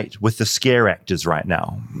fight with the scare actors right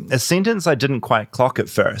now. A sentence I didn't quite clock at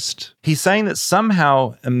first. He's saying that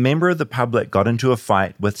somehow a member of the public got into a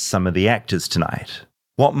fight with some of the actors tonight.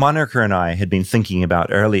 What Monica and I had been thinking about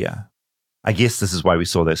earlier. I guess this is why we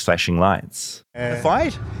saw those flashing lights. The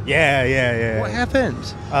fight? Yeah. What happened?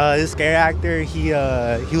 This scare actor, he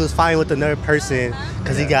was fighting with another person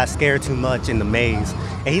because he got scared too much in the maze.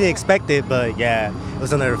 And he didn't expect it, but yeah, it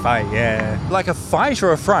was another fight, yeah. Like a fight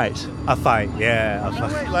or a fright? A fight, yeah. A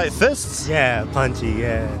fight. Like fists? Yeah, punchy,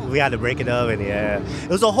 yeah. We had to break it up, and yeah. It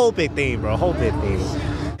was a whole big thing, bro, a whole big thing.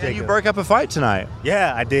 And you broke up a fight tonight?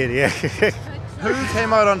 Yeah, I did, yeah. Who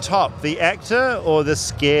came out on top, the actor or the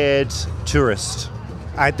scared tourist?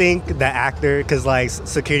 I think the actor, because like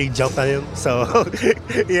security jumped on him, so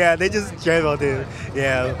yeah, they just trampled him,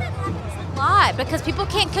 yeah. Lot because people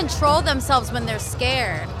can't control themselves when they're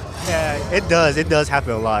scared. Yeah, it does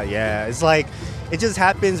happen a lot. Yeah, it's like it just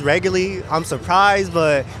happens regularly. I'm surprised,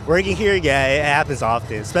 but working here, yeah, it happens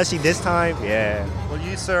often, especially this time. Yeah. Well,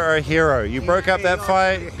 you sir are a hero. You broke up that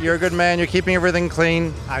fight. You're a good man. You're keeping everything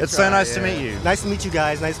clean. It's so nice to meet you. Nice to meet you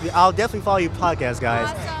guys. I'll definitely follow your podcast, guys.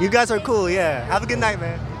 Awesome. You guys are cool. Yeah. Have a good night,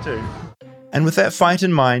 man. You too. And with that fight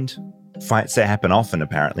in mind, fights that happen often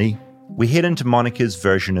apparently, we head into Monica's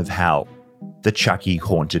version of hell. The Chucky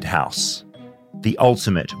haunted house. The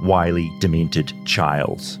ultimate wily, demented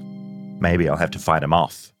child. Maybe I'll have to fight him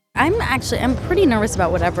off. I'm pretty nervous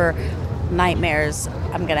about whatever nightmares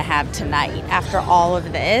I'm going to have tonight after all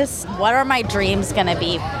of this. What are my dreams going to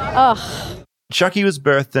be? Ugh. Chucky was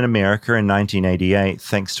birthed in America in 1988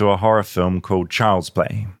 thanks to a horror film called Child's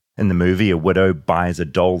Play. In the movie, a widow buys a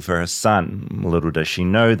doll for her son. Little does she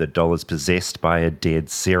know the doll is possessed by a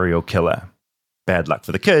dead serial killer. Bad luck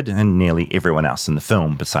for the kid and nearly everyone else in the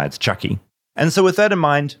film besides Chucky. And so with that in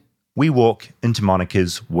mind, we walk into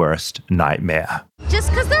Monica's worst nightmare. Just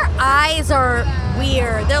because their eyes are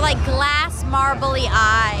weird. They're like glass, marbly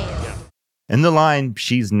eyes. In the line,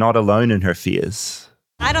 she's not alone in her fears.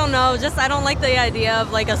 I don't know. I don't like the idea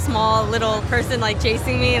of like a small little person like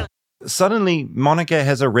chasing me. Suddenly, Monica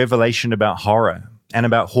has a revelation about horror and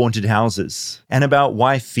about haunted houses and about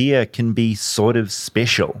why fear can be sort of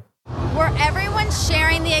special. Where everyone's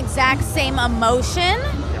sharing the exact same emotion,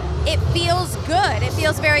 it feels good. It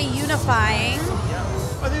feels very unifying.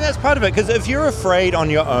 I think that's part of it, because if you're afraid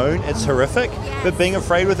on your own, it's horrific, yes. But being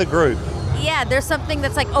afraid with a group. Yeah, there's something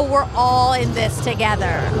that's like, oh, we're all in this together.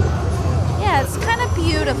 Yeah, it's kind of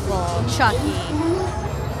beautiful, Chucky.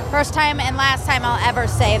 First time and last time I'll ever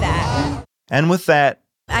say that. And with that,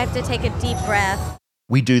 I have to take a deep breath.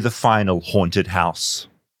 We do the final haunted house.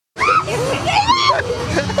 Stop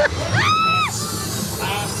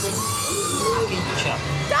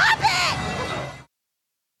it!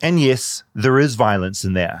 And yes, there is violence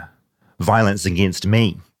in there. Violence against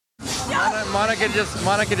me. Monica just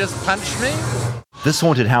punched me? This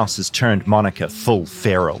haunted house has turned Monica full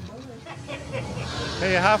feral.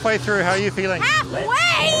 Hey, you're halfway through. How are you feeling? Halfway?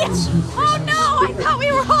 Oh no, I thought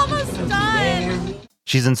we were almost done.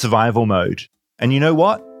 She's in survival mode. And you know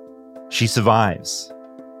what? She survives.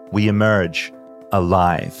 We emerge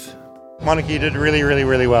alive. Monica, you did really, really,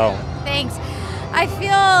 really well. Thanks. I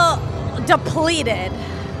feel depleted.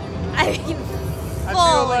 I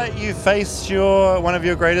feel like you faced one of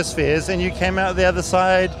your greatest fears and you came out the other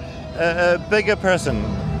side a bigger person.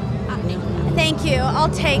 Thank you. I'll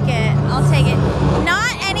take it.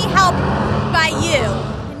 Not any help by you.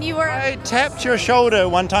 and you were... I tapped your shoulder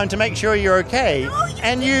one time to make sure you're okay,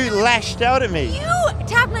 and you lashed out at me. You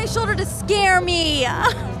tapped my shoulder to scare me.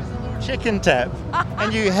 Chicken tap.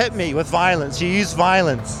 And you hit me with violence. You used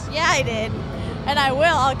violence. Yeah, I did. And I will.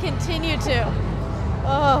 I'll continue to.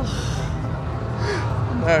 Oh.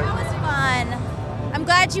 No. That was fun. I'm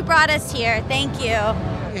glad you brought us here. Thank you.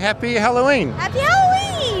 Happy Halloween. Happy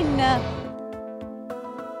Halloween.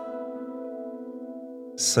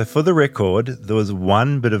 So for the record, there was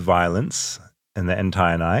one bit of violence in the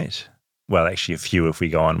entire night. Well, actually a few if we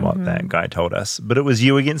go on what that guy told us. But it was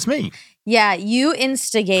you against me. Yeah, you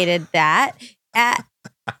instigated that at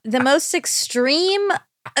the most extreme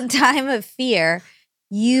time of fear.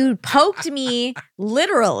 You poked me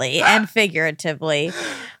literally and figuratively.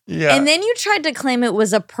 Yeah. And then you tried to claim it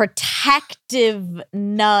was a protective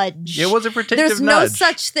nudge. It was a protective There's nudge. no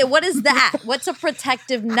such thing. What is that? What's a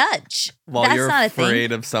protective nudge? While That's you're not a thing.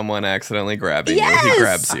 afraid of someone accidentally grabbing you, Yes. he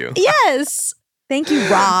grabs you. Yes. Thank you,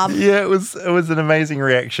 Rob. Yeah, it was an amazing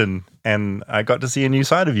reaction. And I got to see a new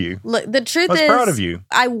side of you. Look, the truth I was is, proud of you.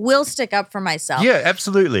 I will stick up for myself. Yeah,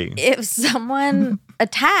 absolutely. If someone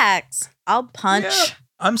attacks, I'll punch. Yeah.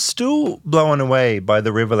 I'm still blown away by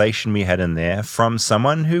the revelation we had in there from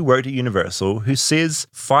someone who worked at Universal who says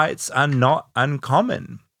fights are not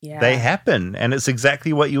uncommon. Yeah. They happen. And it's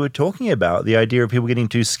exactly what you were talking about. The idea of people getting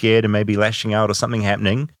too scared and maybe lashing out or something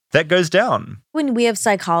happening. That goes down. When we have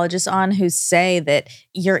psychologists on who say that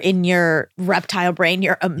you're in your reptile brain,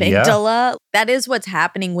 your amygdala, that is what's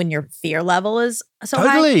happening when your fear level is so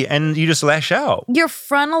high. Totally. And you just lash out. Your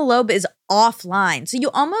frontal lobe is offline. So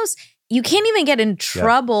you can't even get in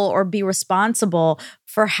trouble or be responsible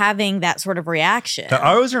for having that sort of reaction. Now,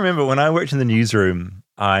 I always remember when I worked in the newsroom,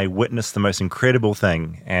 I witnessed the most incredible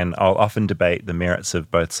thing, and I'll often debate the merits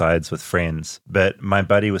of both sides with friends. But my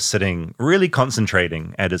buddy was sitting really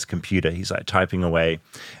concentrating at his computer. He's like typing away,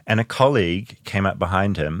 and a colleague came up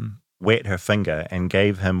behind him, wet her finger, and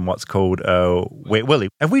gave him what's called a wet willy.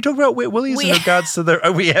 Have we talked about wet willies in regards to the...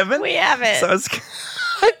 Oh, we haven't? We haven't. So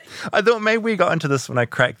I thought maybe we got into this when I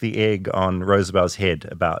cracked the egg on Roosevelt head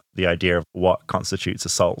about the idea of what constitutes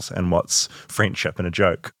assault and what's friendship and a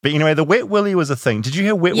joke. But anyway, the wet willy was a thing. Did you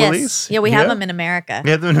hear wet willies? Yeah, we have them in America.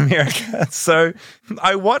 We have them in America. So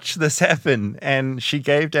I watched this happen, and she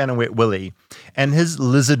gave Dan a wet willy, and his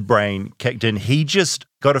lizard brain kicked in. He just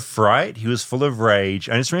got a fright. He was full of rage.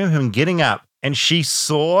 I just remember him getting up, and she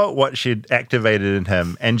saw what she'd activated in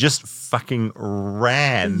him and just fucking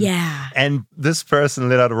ran. Yeah. And this person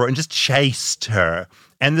let out a roar and just chased her.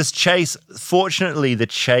 And this chase, fortunately, the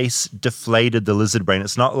chase deflated the lizard brain.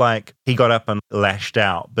 It's not like he got up and lashed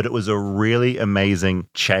out, but it was a really amazing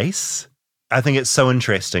chase. I think it's so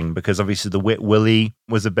interesting because obviously the wet willy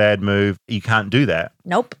was a bad move. You can't do that.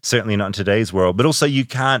 Nope. Certainly not in today's world. But also you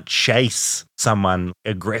can't chase someone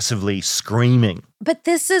aggressively screaming. But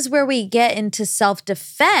this is where we get into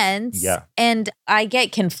self-defense. Yeah. And I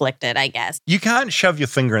get conflicted, I guess. You can't shove your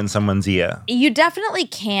finger in someone's ear. You definitely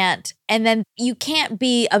can't. And then you can't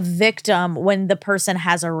be a victim when the person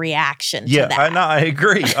has a reaction to that. I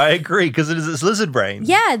agree. I agree because it is this lizard brain.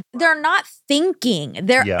 Yeah, they're not thinking.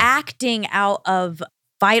 They're Yeah. acting out of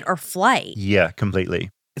fight or flight. Yeah,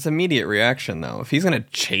 completely. It's immediate reaction, though. If he's going to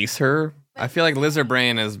chase her, I feel like lizard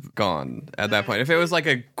brain is gone at that point. If it was like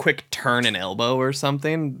a quick turn and elbow or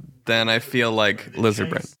something, then I feel like lizard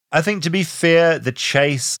brain. I think, to be fair, the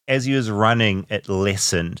chase, as he was running, it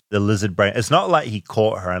lessened the lizard brain. It's not like he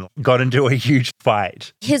caught her and got into a huge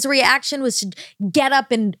fight. His reaction was to get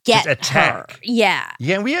up and get Just attack. her. Yeah.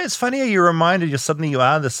 Yeah, well, yeah, it's funny how you're reminded suddenly you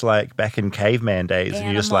are this like back in caveman days and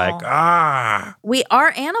you're just like, Animal. We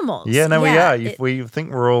are animals. Yeah, no, we are. it- We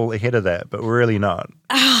think we're all ahead of that, but we're really not.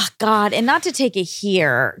 Oh, God. And not to take it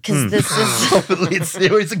here, because this is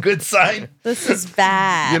it's a good sign. this is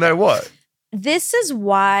bad. You know what? This is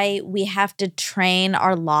why we have to train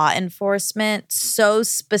our law enforcement so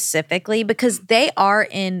specifically, because they are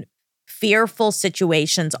in fearful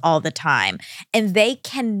situations all the time and they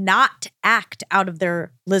cannot act out of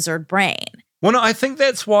their lizard brain. Well, no, I think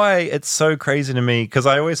that's why it's so crazy to me, because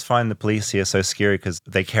I always find the police here so scary because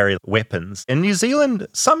they carry weapons. In New Zealand,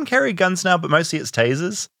 some carry guns now, but mostly it's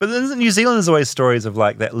tasers. But in New Zealand, there's always stories of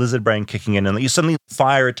like that lizard brain kicking in and like, you suddenly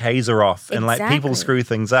fire a taser off and like people Exactly. screw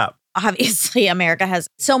things up. Obviously, America has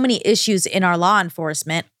so many issues in our law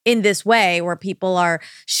enforcement in this way where people are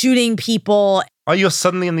shooting people. Oh, you're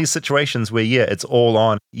suddenly in these situations where, yeah, it's all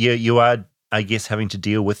on. Yeah, you are, I guess, having to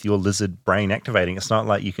deal with your lizard brain activating. It's not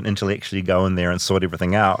like you can intellectually go in there and sort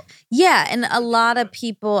everything out. Yeah, and a lot of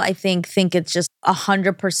people, I think it's just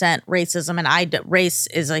 100% racism, and race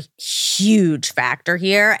is a huge factor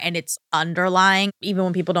here, and it's underlying, even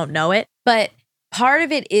when people don't know it. But part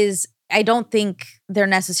of it is I don't think they're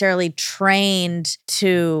necessarily trained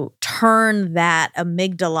to turn that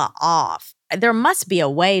amygdala off. There must be a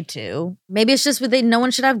way to. Maybe it's just no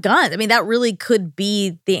one should have guns. I mean, that really could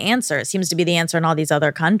be the answer. It seems to be the answer in all these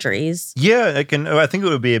other countries. Yeah, it can. I think it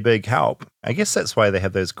would be a big help. I guess that's why they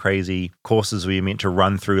have those crazy courses where you're meant to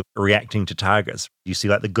run through reacting to targets. You see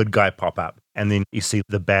like the good guy pop up and then you see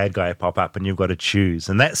the bad guy pop up and you've got to choose.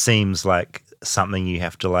 And that seems like something you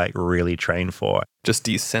have to like really train for. Just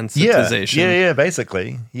desensitization. Yeah,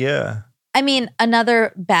 basically. Yeah. I mean,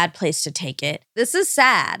 another bad place to take it. This is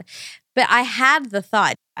sad, but I had the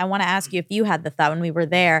thought. I want to ask you if you had the thought when we were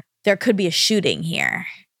there could be a shooting here.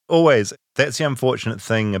 Always. That's the unfortunate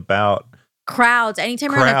thing about crowds.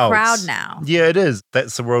 Anytime you're in a crowd now. Yeah, it is.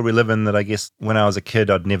 That's the world we live in that I guess when I was a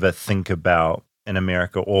kid, I'd never think about in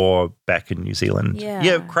America or back in New Zealand.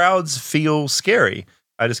 Yeah, crowds feel scary.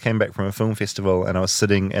 I just came back from a film festival and I was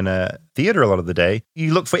sitting in a theater a lot of the day.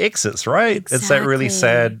 You look for exits, right? Exactly. It's that really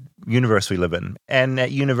sad universe we live in. And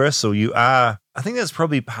at Universal, I think that's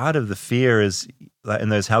probably part of the fear is like in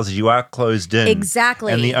those houses, you are closed in.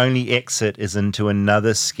 Exactly. And the only exit is into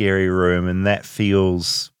another scary room. And that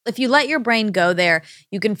feels... If you let your brain go there,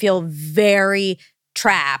 you can feel very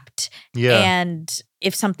trapped. Yeah. And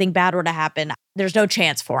if something bad were to happen, there's no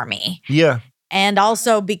chance for me. Yeah. And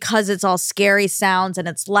also because it's all scary sounds and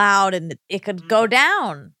it's loud and it could go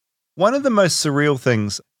down. One of the most surreal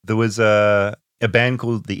things, there was a band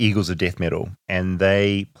called the Eagles of Death Metal, and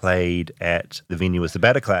they played at the venue was the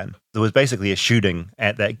Bataclan. There was basically a shooting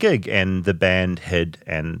at that gig, and the band hid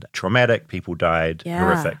and traumatic. People died. Yeah.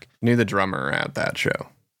 Horrific. Knew the drummer at that show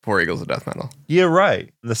for Eagles of Death Metal. Yeah, right.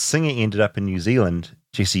 The singer ended up in New Zealand,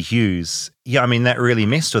 Jesse Hughes. Yeah, I mean, that really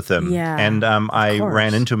messed with him. Yeah, and I course.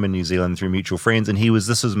 ran into him in New Zealand through mutual friends, and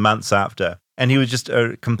this was months after. And he was just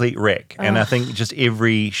a complete wreck. And I think just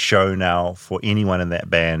every show now for anyone in that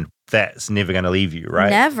band, that's never going to leave you, right?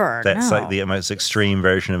 Never. That's no. like the most extreme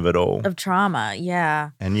version of it all. Of trauma,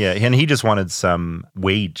 yeah. And and he just wanted some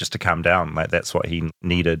weed just to calm down. Like that's what he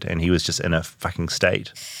needed. And he was just in a fucking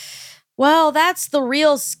state. Well, that's the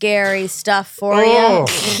real scary stuff for you. Oh,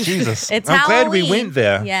 Jesus. It's I'm Halloween. glad we went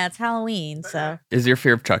there. Yeah, it's Halloween, so. Is your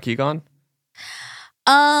fear of Chucky gone?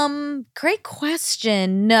 Great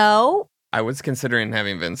question. No. I was considering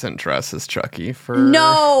having Vincent dress as Chucky for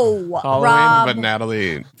No, Halloween, Rob. but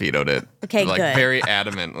Natalie vetoed it. Okay, like good. very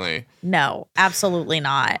adamantly. No, absolutely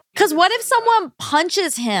not. Because what if someone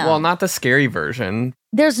punches him? Well, not the scary version.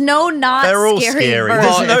 There's no not They're all scary scary.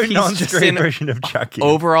 version. There's no if he's just non-scary in version of Chucky.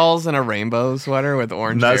 Overalls and a rainbow sweater with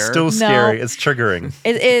orange No, hair. it's still scary. It's triggering.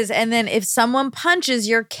 It is. And then if someone punches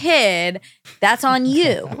your kid, that's on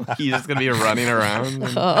you. He's just going to be running around.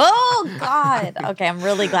 Oh, God. Okay, I'm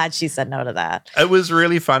really glad she said no to that. It was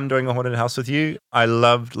really fun doing a haunted house with you. I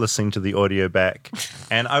loved listening to the audio back.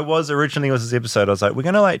 And I was originally with this episode, I was like, we're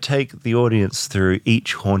going to like take the audience through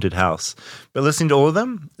each haunted house. But listening to all of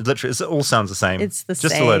them, literally, it all sounds the same. It's the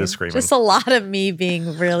just same. a load of screaming. Just a lot of me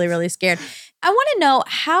being really, really scared. I want to know,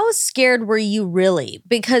 how scared were you really?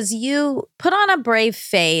 Because you put on a brave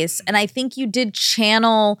face, and I think you did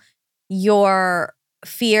channel your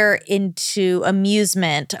fear into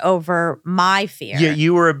amusement over my fear. Yeah,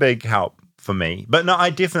 you were a big help for me. But no,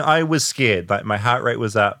 I was scared. Like my heart rate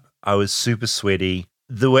was up. I was super sweaty.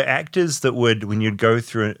 There were actors that would, when you'd go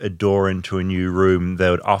through a door into a new room, they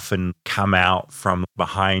would often come out from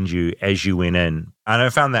behind you as you went in. And I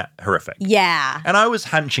found that horrific. Yeah. And I was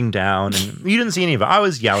hunching down, and you didn't see any of it. I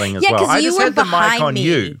was yelling as well. Yeah, I because you just were had the mic behind on me.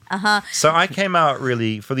 you. Uh-huh. So I came out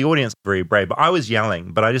really, for the audience, very brave. But I was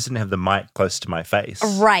yelling, but I just didn't have the mic close to my face.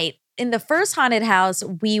 Right. In the first haunted house,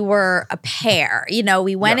 we were a pair. You know,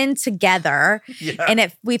 we went in together,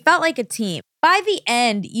 and we felt like a team. By the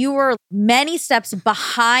end, you were many steps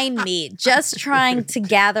behind me, just trying to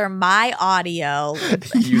gather my audio.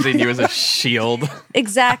 Using you as a shield.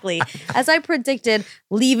 Exactly. As I predicted,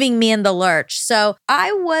 leaving me in the lurch. So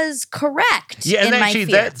I was correct. Yeah, and in actually,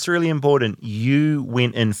 my fear. that's really important. You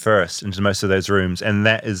went in first into most of those rooms, and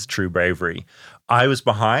that is true bravery. I was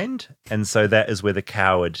behind, and so that is where the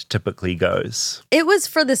coward typically goes. It was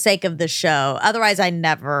for the sake of the show. Otherwise, I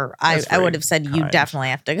would have said, you definitely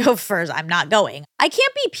have to go first. I'm not going. I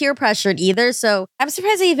can't be peer pressured either, so I'm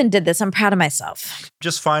surprised I even did this. I'm proud of myself.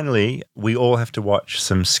 Just finally, we all have to watch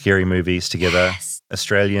some scary movies together. Yes.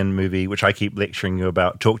 Australian movie, which I keep lecturing you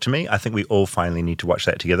about, Talk to Me. I think we all finally need to watch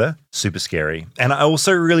that together. Super scary. And I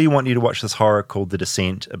also really want you to watch this horror called The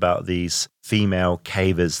Descent, about these female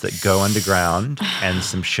cavers that go underground and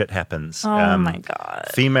some shit happens. Oh my God.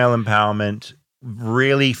 Female empowerment.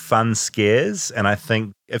 really fun scares. And I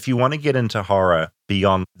think if you want to get into horror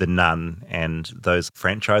beyond The Nun and those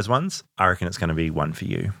franchise ones, I reckon it's going to be one for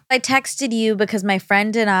you. I texted you because my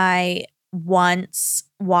friend and I once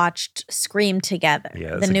watched Scream together,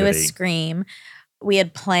 the newest Scream. We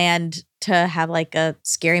had planned to have like a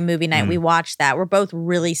scary movie night. We watched that. We're both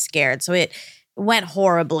really scared. So it went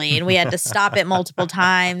horribly and we had to stop it multiple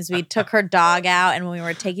times. We took her dog out, and when we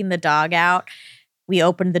were taking the dog out, we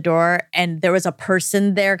opened the door and there was a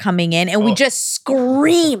person there coming in, and we just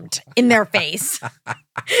screamed in their face.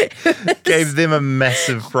 Gave them a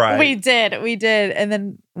massive fright. We did. And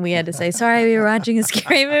then we had to say, sorry, we were watching a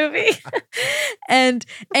scary movie. And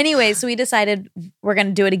anyway, so we decided we're going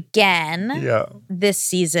to do it again this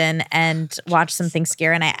season and watch something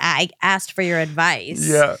scary. And I asked for your advice.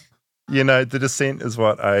 Yeah. You know, The Descent is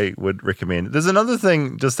what I would recommend. There's another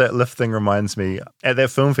thing, just that lift thing reminds me. At that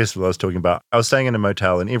film festival I was talking about, I was staying in a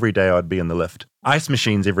motel and every day I'd be in the lift. Ice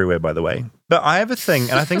machines everywhere, by the way. But I have a thing,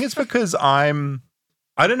 and I think it's because I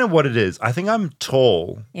don't know what it is. I think I'm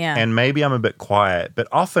tall and maybe I'm a bit quiet. But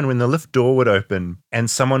often when the lift door would open and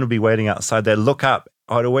someone would be waiting outside, they'd look up.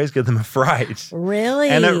 I'd always give them a fright. Really?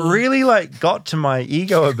 And it really got to my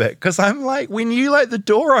ego a bit, because I'm like, when you the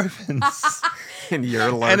door opens and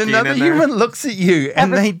you're lurking and another human looks at you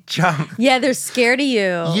and they jump. Yeah, they're scared of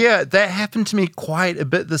you. Yeah, that happened to me quite a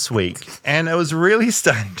bit this week, and it was really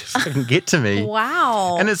starting to fucking get to me.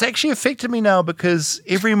 Wow. And it's actually affected me now, because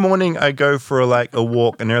every morning I go for a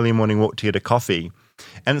walk, an early morning walk to get a coffee.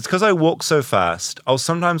 And it's because I walk so fast, I'll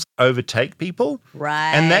sometimes overtake people.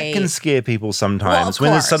 Right. And that can scare people sometimes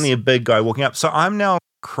when there's suddenly a big guy walking up. So I'm now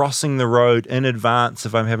crossing the road in advance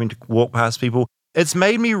if I'm having to walk past people. It's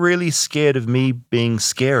made me really scared of me being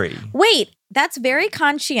scary. Wait, that's very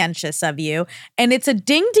conscientious of you. And it's a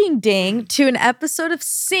ding, ding, ding to an episode of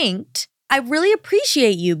Synced. I really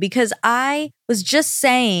appreciate you, because I was just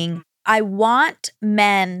saying I want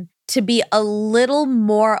men to be a little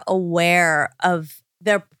more aware of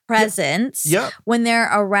their presence when they're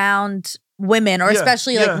around women, or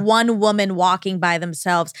especially one woman walking by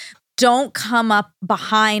themselves. Don't come up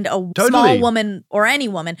behind a small woman, or any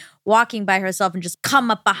woman walking by herself, and just come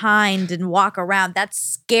up behind and walk around. That's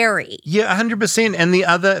scary. Yeah, 100%. And the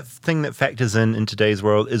other thing that factors in today's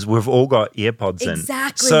world is we've all got earpods in.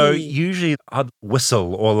 Exactly. So usually I'd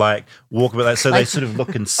whistle or walk a bit so they sort of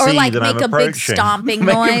look and see or that I'm approaching. Or make a big stomping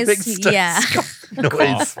noise.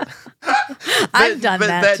 Noise. I've done but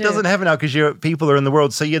that that too. doesn't happen now because people are in the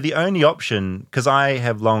world. So the only option, because I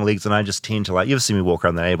have long legs and I just tend to you've seen me walk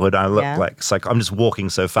around the neighborhood. I look it's like I'm just walking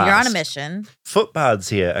so fast. You're on a mission. Footpaths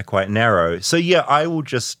here are quite narrow. So I will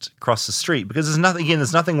just cross the street, because there's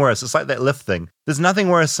nothing worse. It's like that lift thing. There's nothing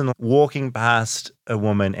worse than walking past a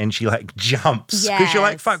woman and she jumps. Because you're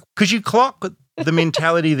like, fuck. Because you clock the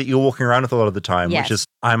mentality that you're walking around with a lot of the time, which is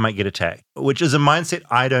I might get attacked, which is a mindset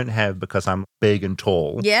I don't have because I'm big and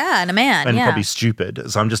tall. Yeah, and a man. And probably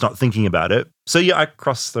stupid. So I'm just not thinking about it. So I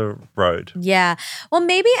crossed the road. Yeah. Well,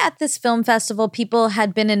 maybe at this film festival, people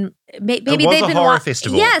had been in. Maybe it was they'd a been horror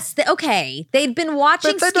festival. Yes. Okay. They'd been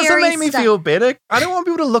watching. But that scary doesn't make me stuff. feel better. I don't want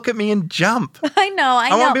people to look at me and jump. I know.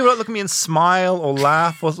 I want people to look at me and smile or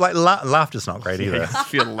laugh, or laughter's not great either. I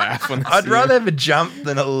feel laugh when I'd rather have a jump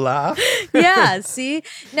than a laugh. Yeah. See,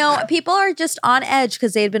 no, people are just on edge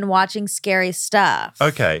because they'd been watching scary stuff.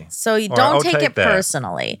 Okay. So you All don't right, take I'll it that.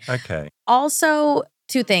 personally. Okay. Also,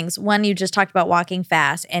 two things. One, you just talked about walking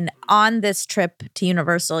fast. And on this trip to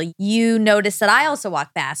Universal, you noticed that I also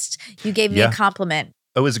walk fast. You gave me a compliment.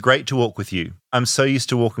 It was great to walk with you. I'm so used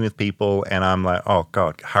to walking with people, and I'm like, oh,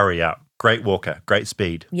 God, hurry up. Great walker, great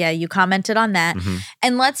speed. Yeah, you commented on that. Mm-hmm.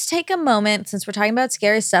 And let's take a moment, since we're talking about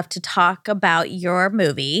scary stuff, to talk about your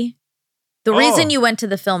movie. The reason you went to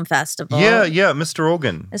the film festival. Yeah, Mr.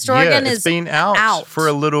 Organ. Mr. Organ it's been out for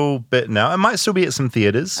a little bit now. It might still be at some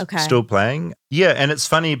theaters, still playing. Yeah, and it's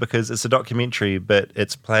funny because it's a documentary, but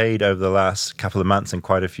it's played over the last couple of months in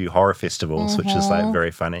quite a few horror festivals, which is very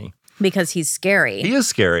funny. Because he's scary. He is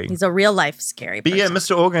scary. He's a real life scary person. But yeah,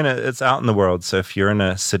 Mr. Organ, it's out in the world. So if you're in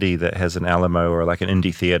a city that has an Alamo or an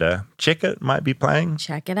indie theater, check it. Might be playing.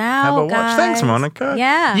 Check it out, Have a watch. guys. Thanks, Monica.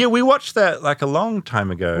 Yeah. Yeah, we watched that a long time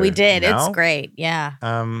ago. We did. now. It's great. Yeah.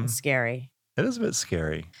 It's scary. It is a bit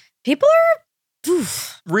scary. People are...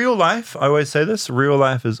 Real life, I always say this, real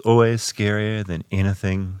life is always scarier than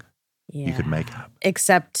anything you could make up.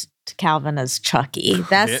 Except Calvin as Chucky.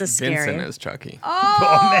 That's the scary. Vincent is Chucky.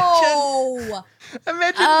 Oh,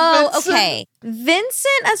 Imagine Vincent. okay.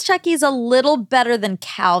 Vincent as Chucky is a little better than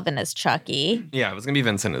Calvin as Chucky. Yeah, it was going to be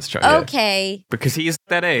Vincent as Chucky. Okay. Because he's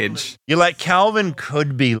that age. You're like, Calvin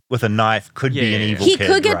could be with a knife, could be an evil He kid,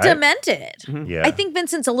 could get right? demented. Yeah. I think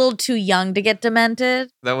Vincent's a little too young to get demented.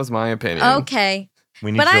 That was my opinion. Okay. We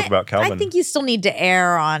need to talk about Calvin. I think you still need to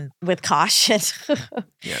err on with caution.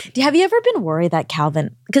 Have you ever been worried that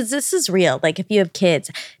Calvin, because this is real, like if you have kids,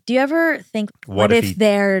 do you ever think, what if he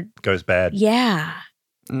they're goes bad? Yeah.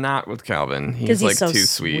 Not with Calvin. He's like so too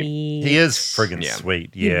sweet. He is friggin'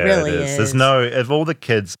 sweet. He Yeah, really it is. is. There's no, of all the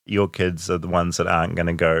kids, your kids are the ones that aren't going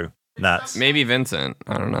to go nuts. Maybe Vincent.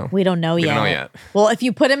 I don't know. We don't know We yet. don't know yet. Well, if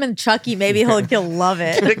you put him in Chucky, maybe he'll love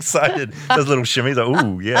it. Get excited. Those little shimmies. Like,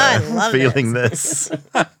 ooh, yeah. I love feeling this.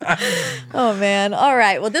 Oh, man. All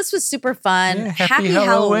right. Well, this was super fun. Yeah, happy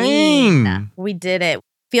Halloween. Halloween. We did it.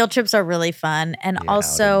 Field trips are really fun. And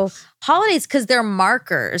also holidays, because they're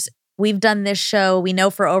markers. We've done this show, we know,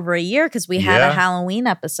 for over a year because we had a Halloween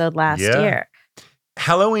episode last year.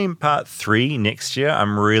 Halloween part 3 next year.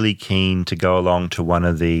 I'm really keen to go along to one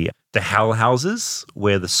of the hell houses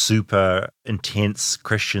where the super intense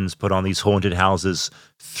Christians put on these haunted houses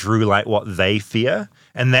through like what they fear.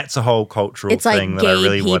 And that's a whole cultural It's like thing that I gay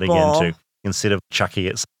really want to get people. into. Instead of Chucky,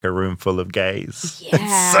 it's like a room full of gays. Yeah.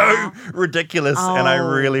 It's so ridiculous. And I Oh.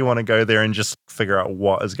 really want to go there and just figure out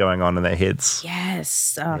what is going on in their heads.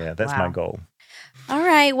 Yes. Oh, Yeah, that's my goal. All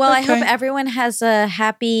right. Well, I hope Okay. everyone has a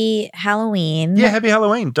happy Halloween. Yeah, happy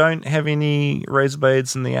Halloween. Don't have any razor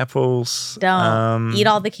blades in the apples. Don't eat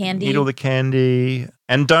all the candy. Eat all the candy.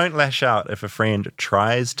 And don't lash out if a friend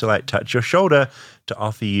tries to like touch your shoulder to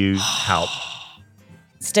offer you help.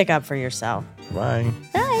 Stick up for yourself. Bye.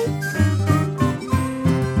 Bye.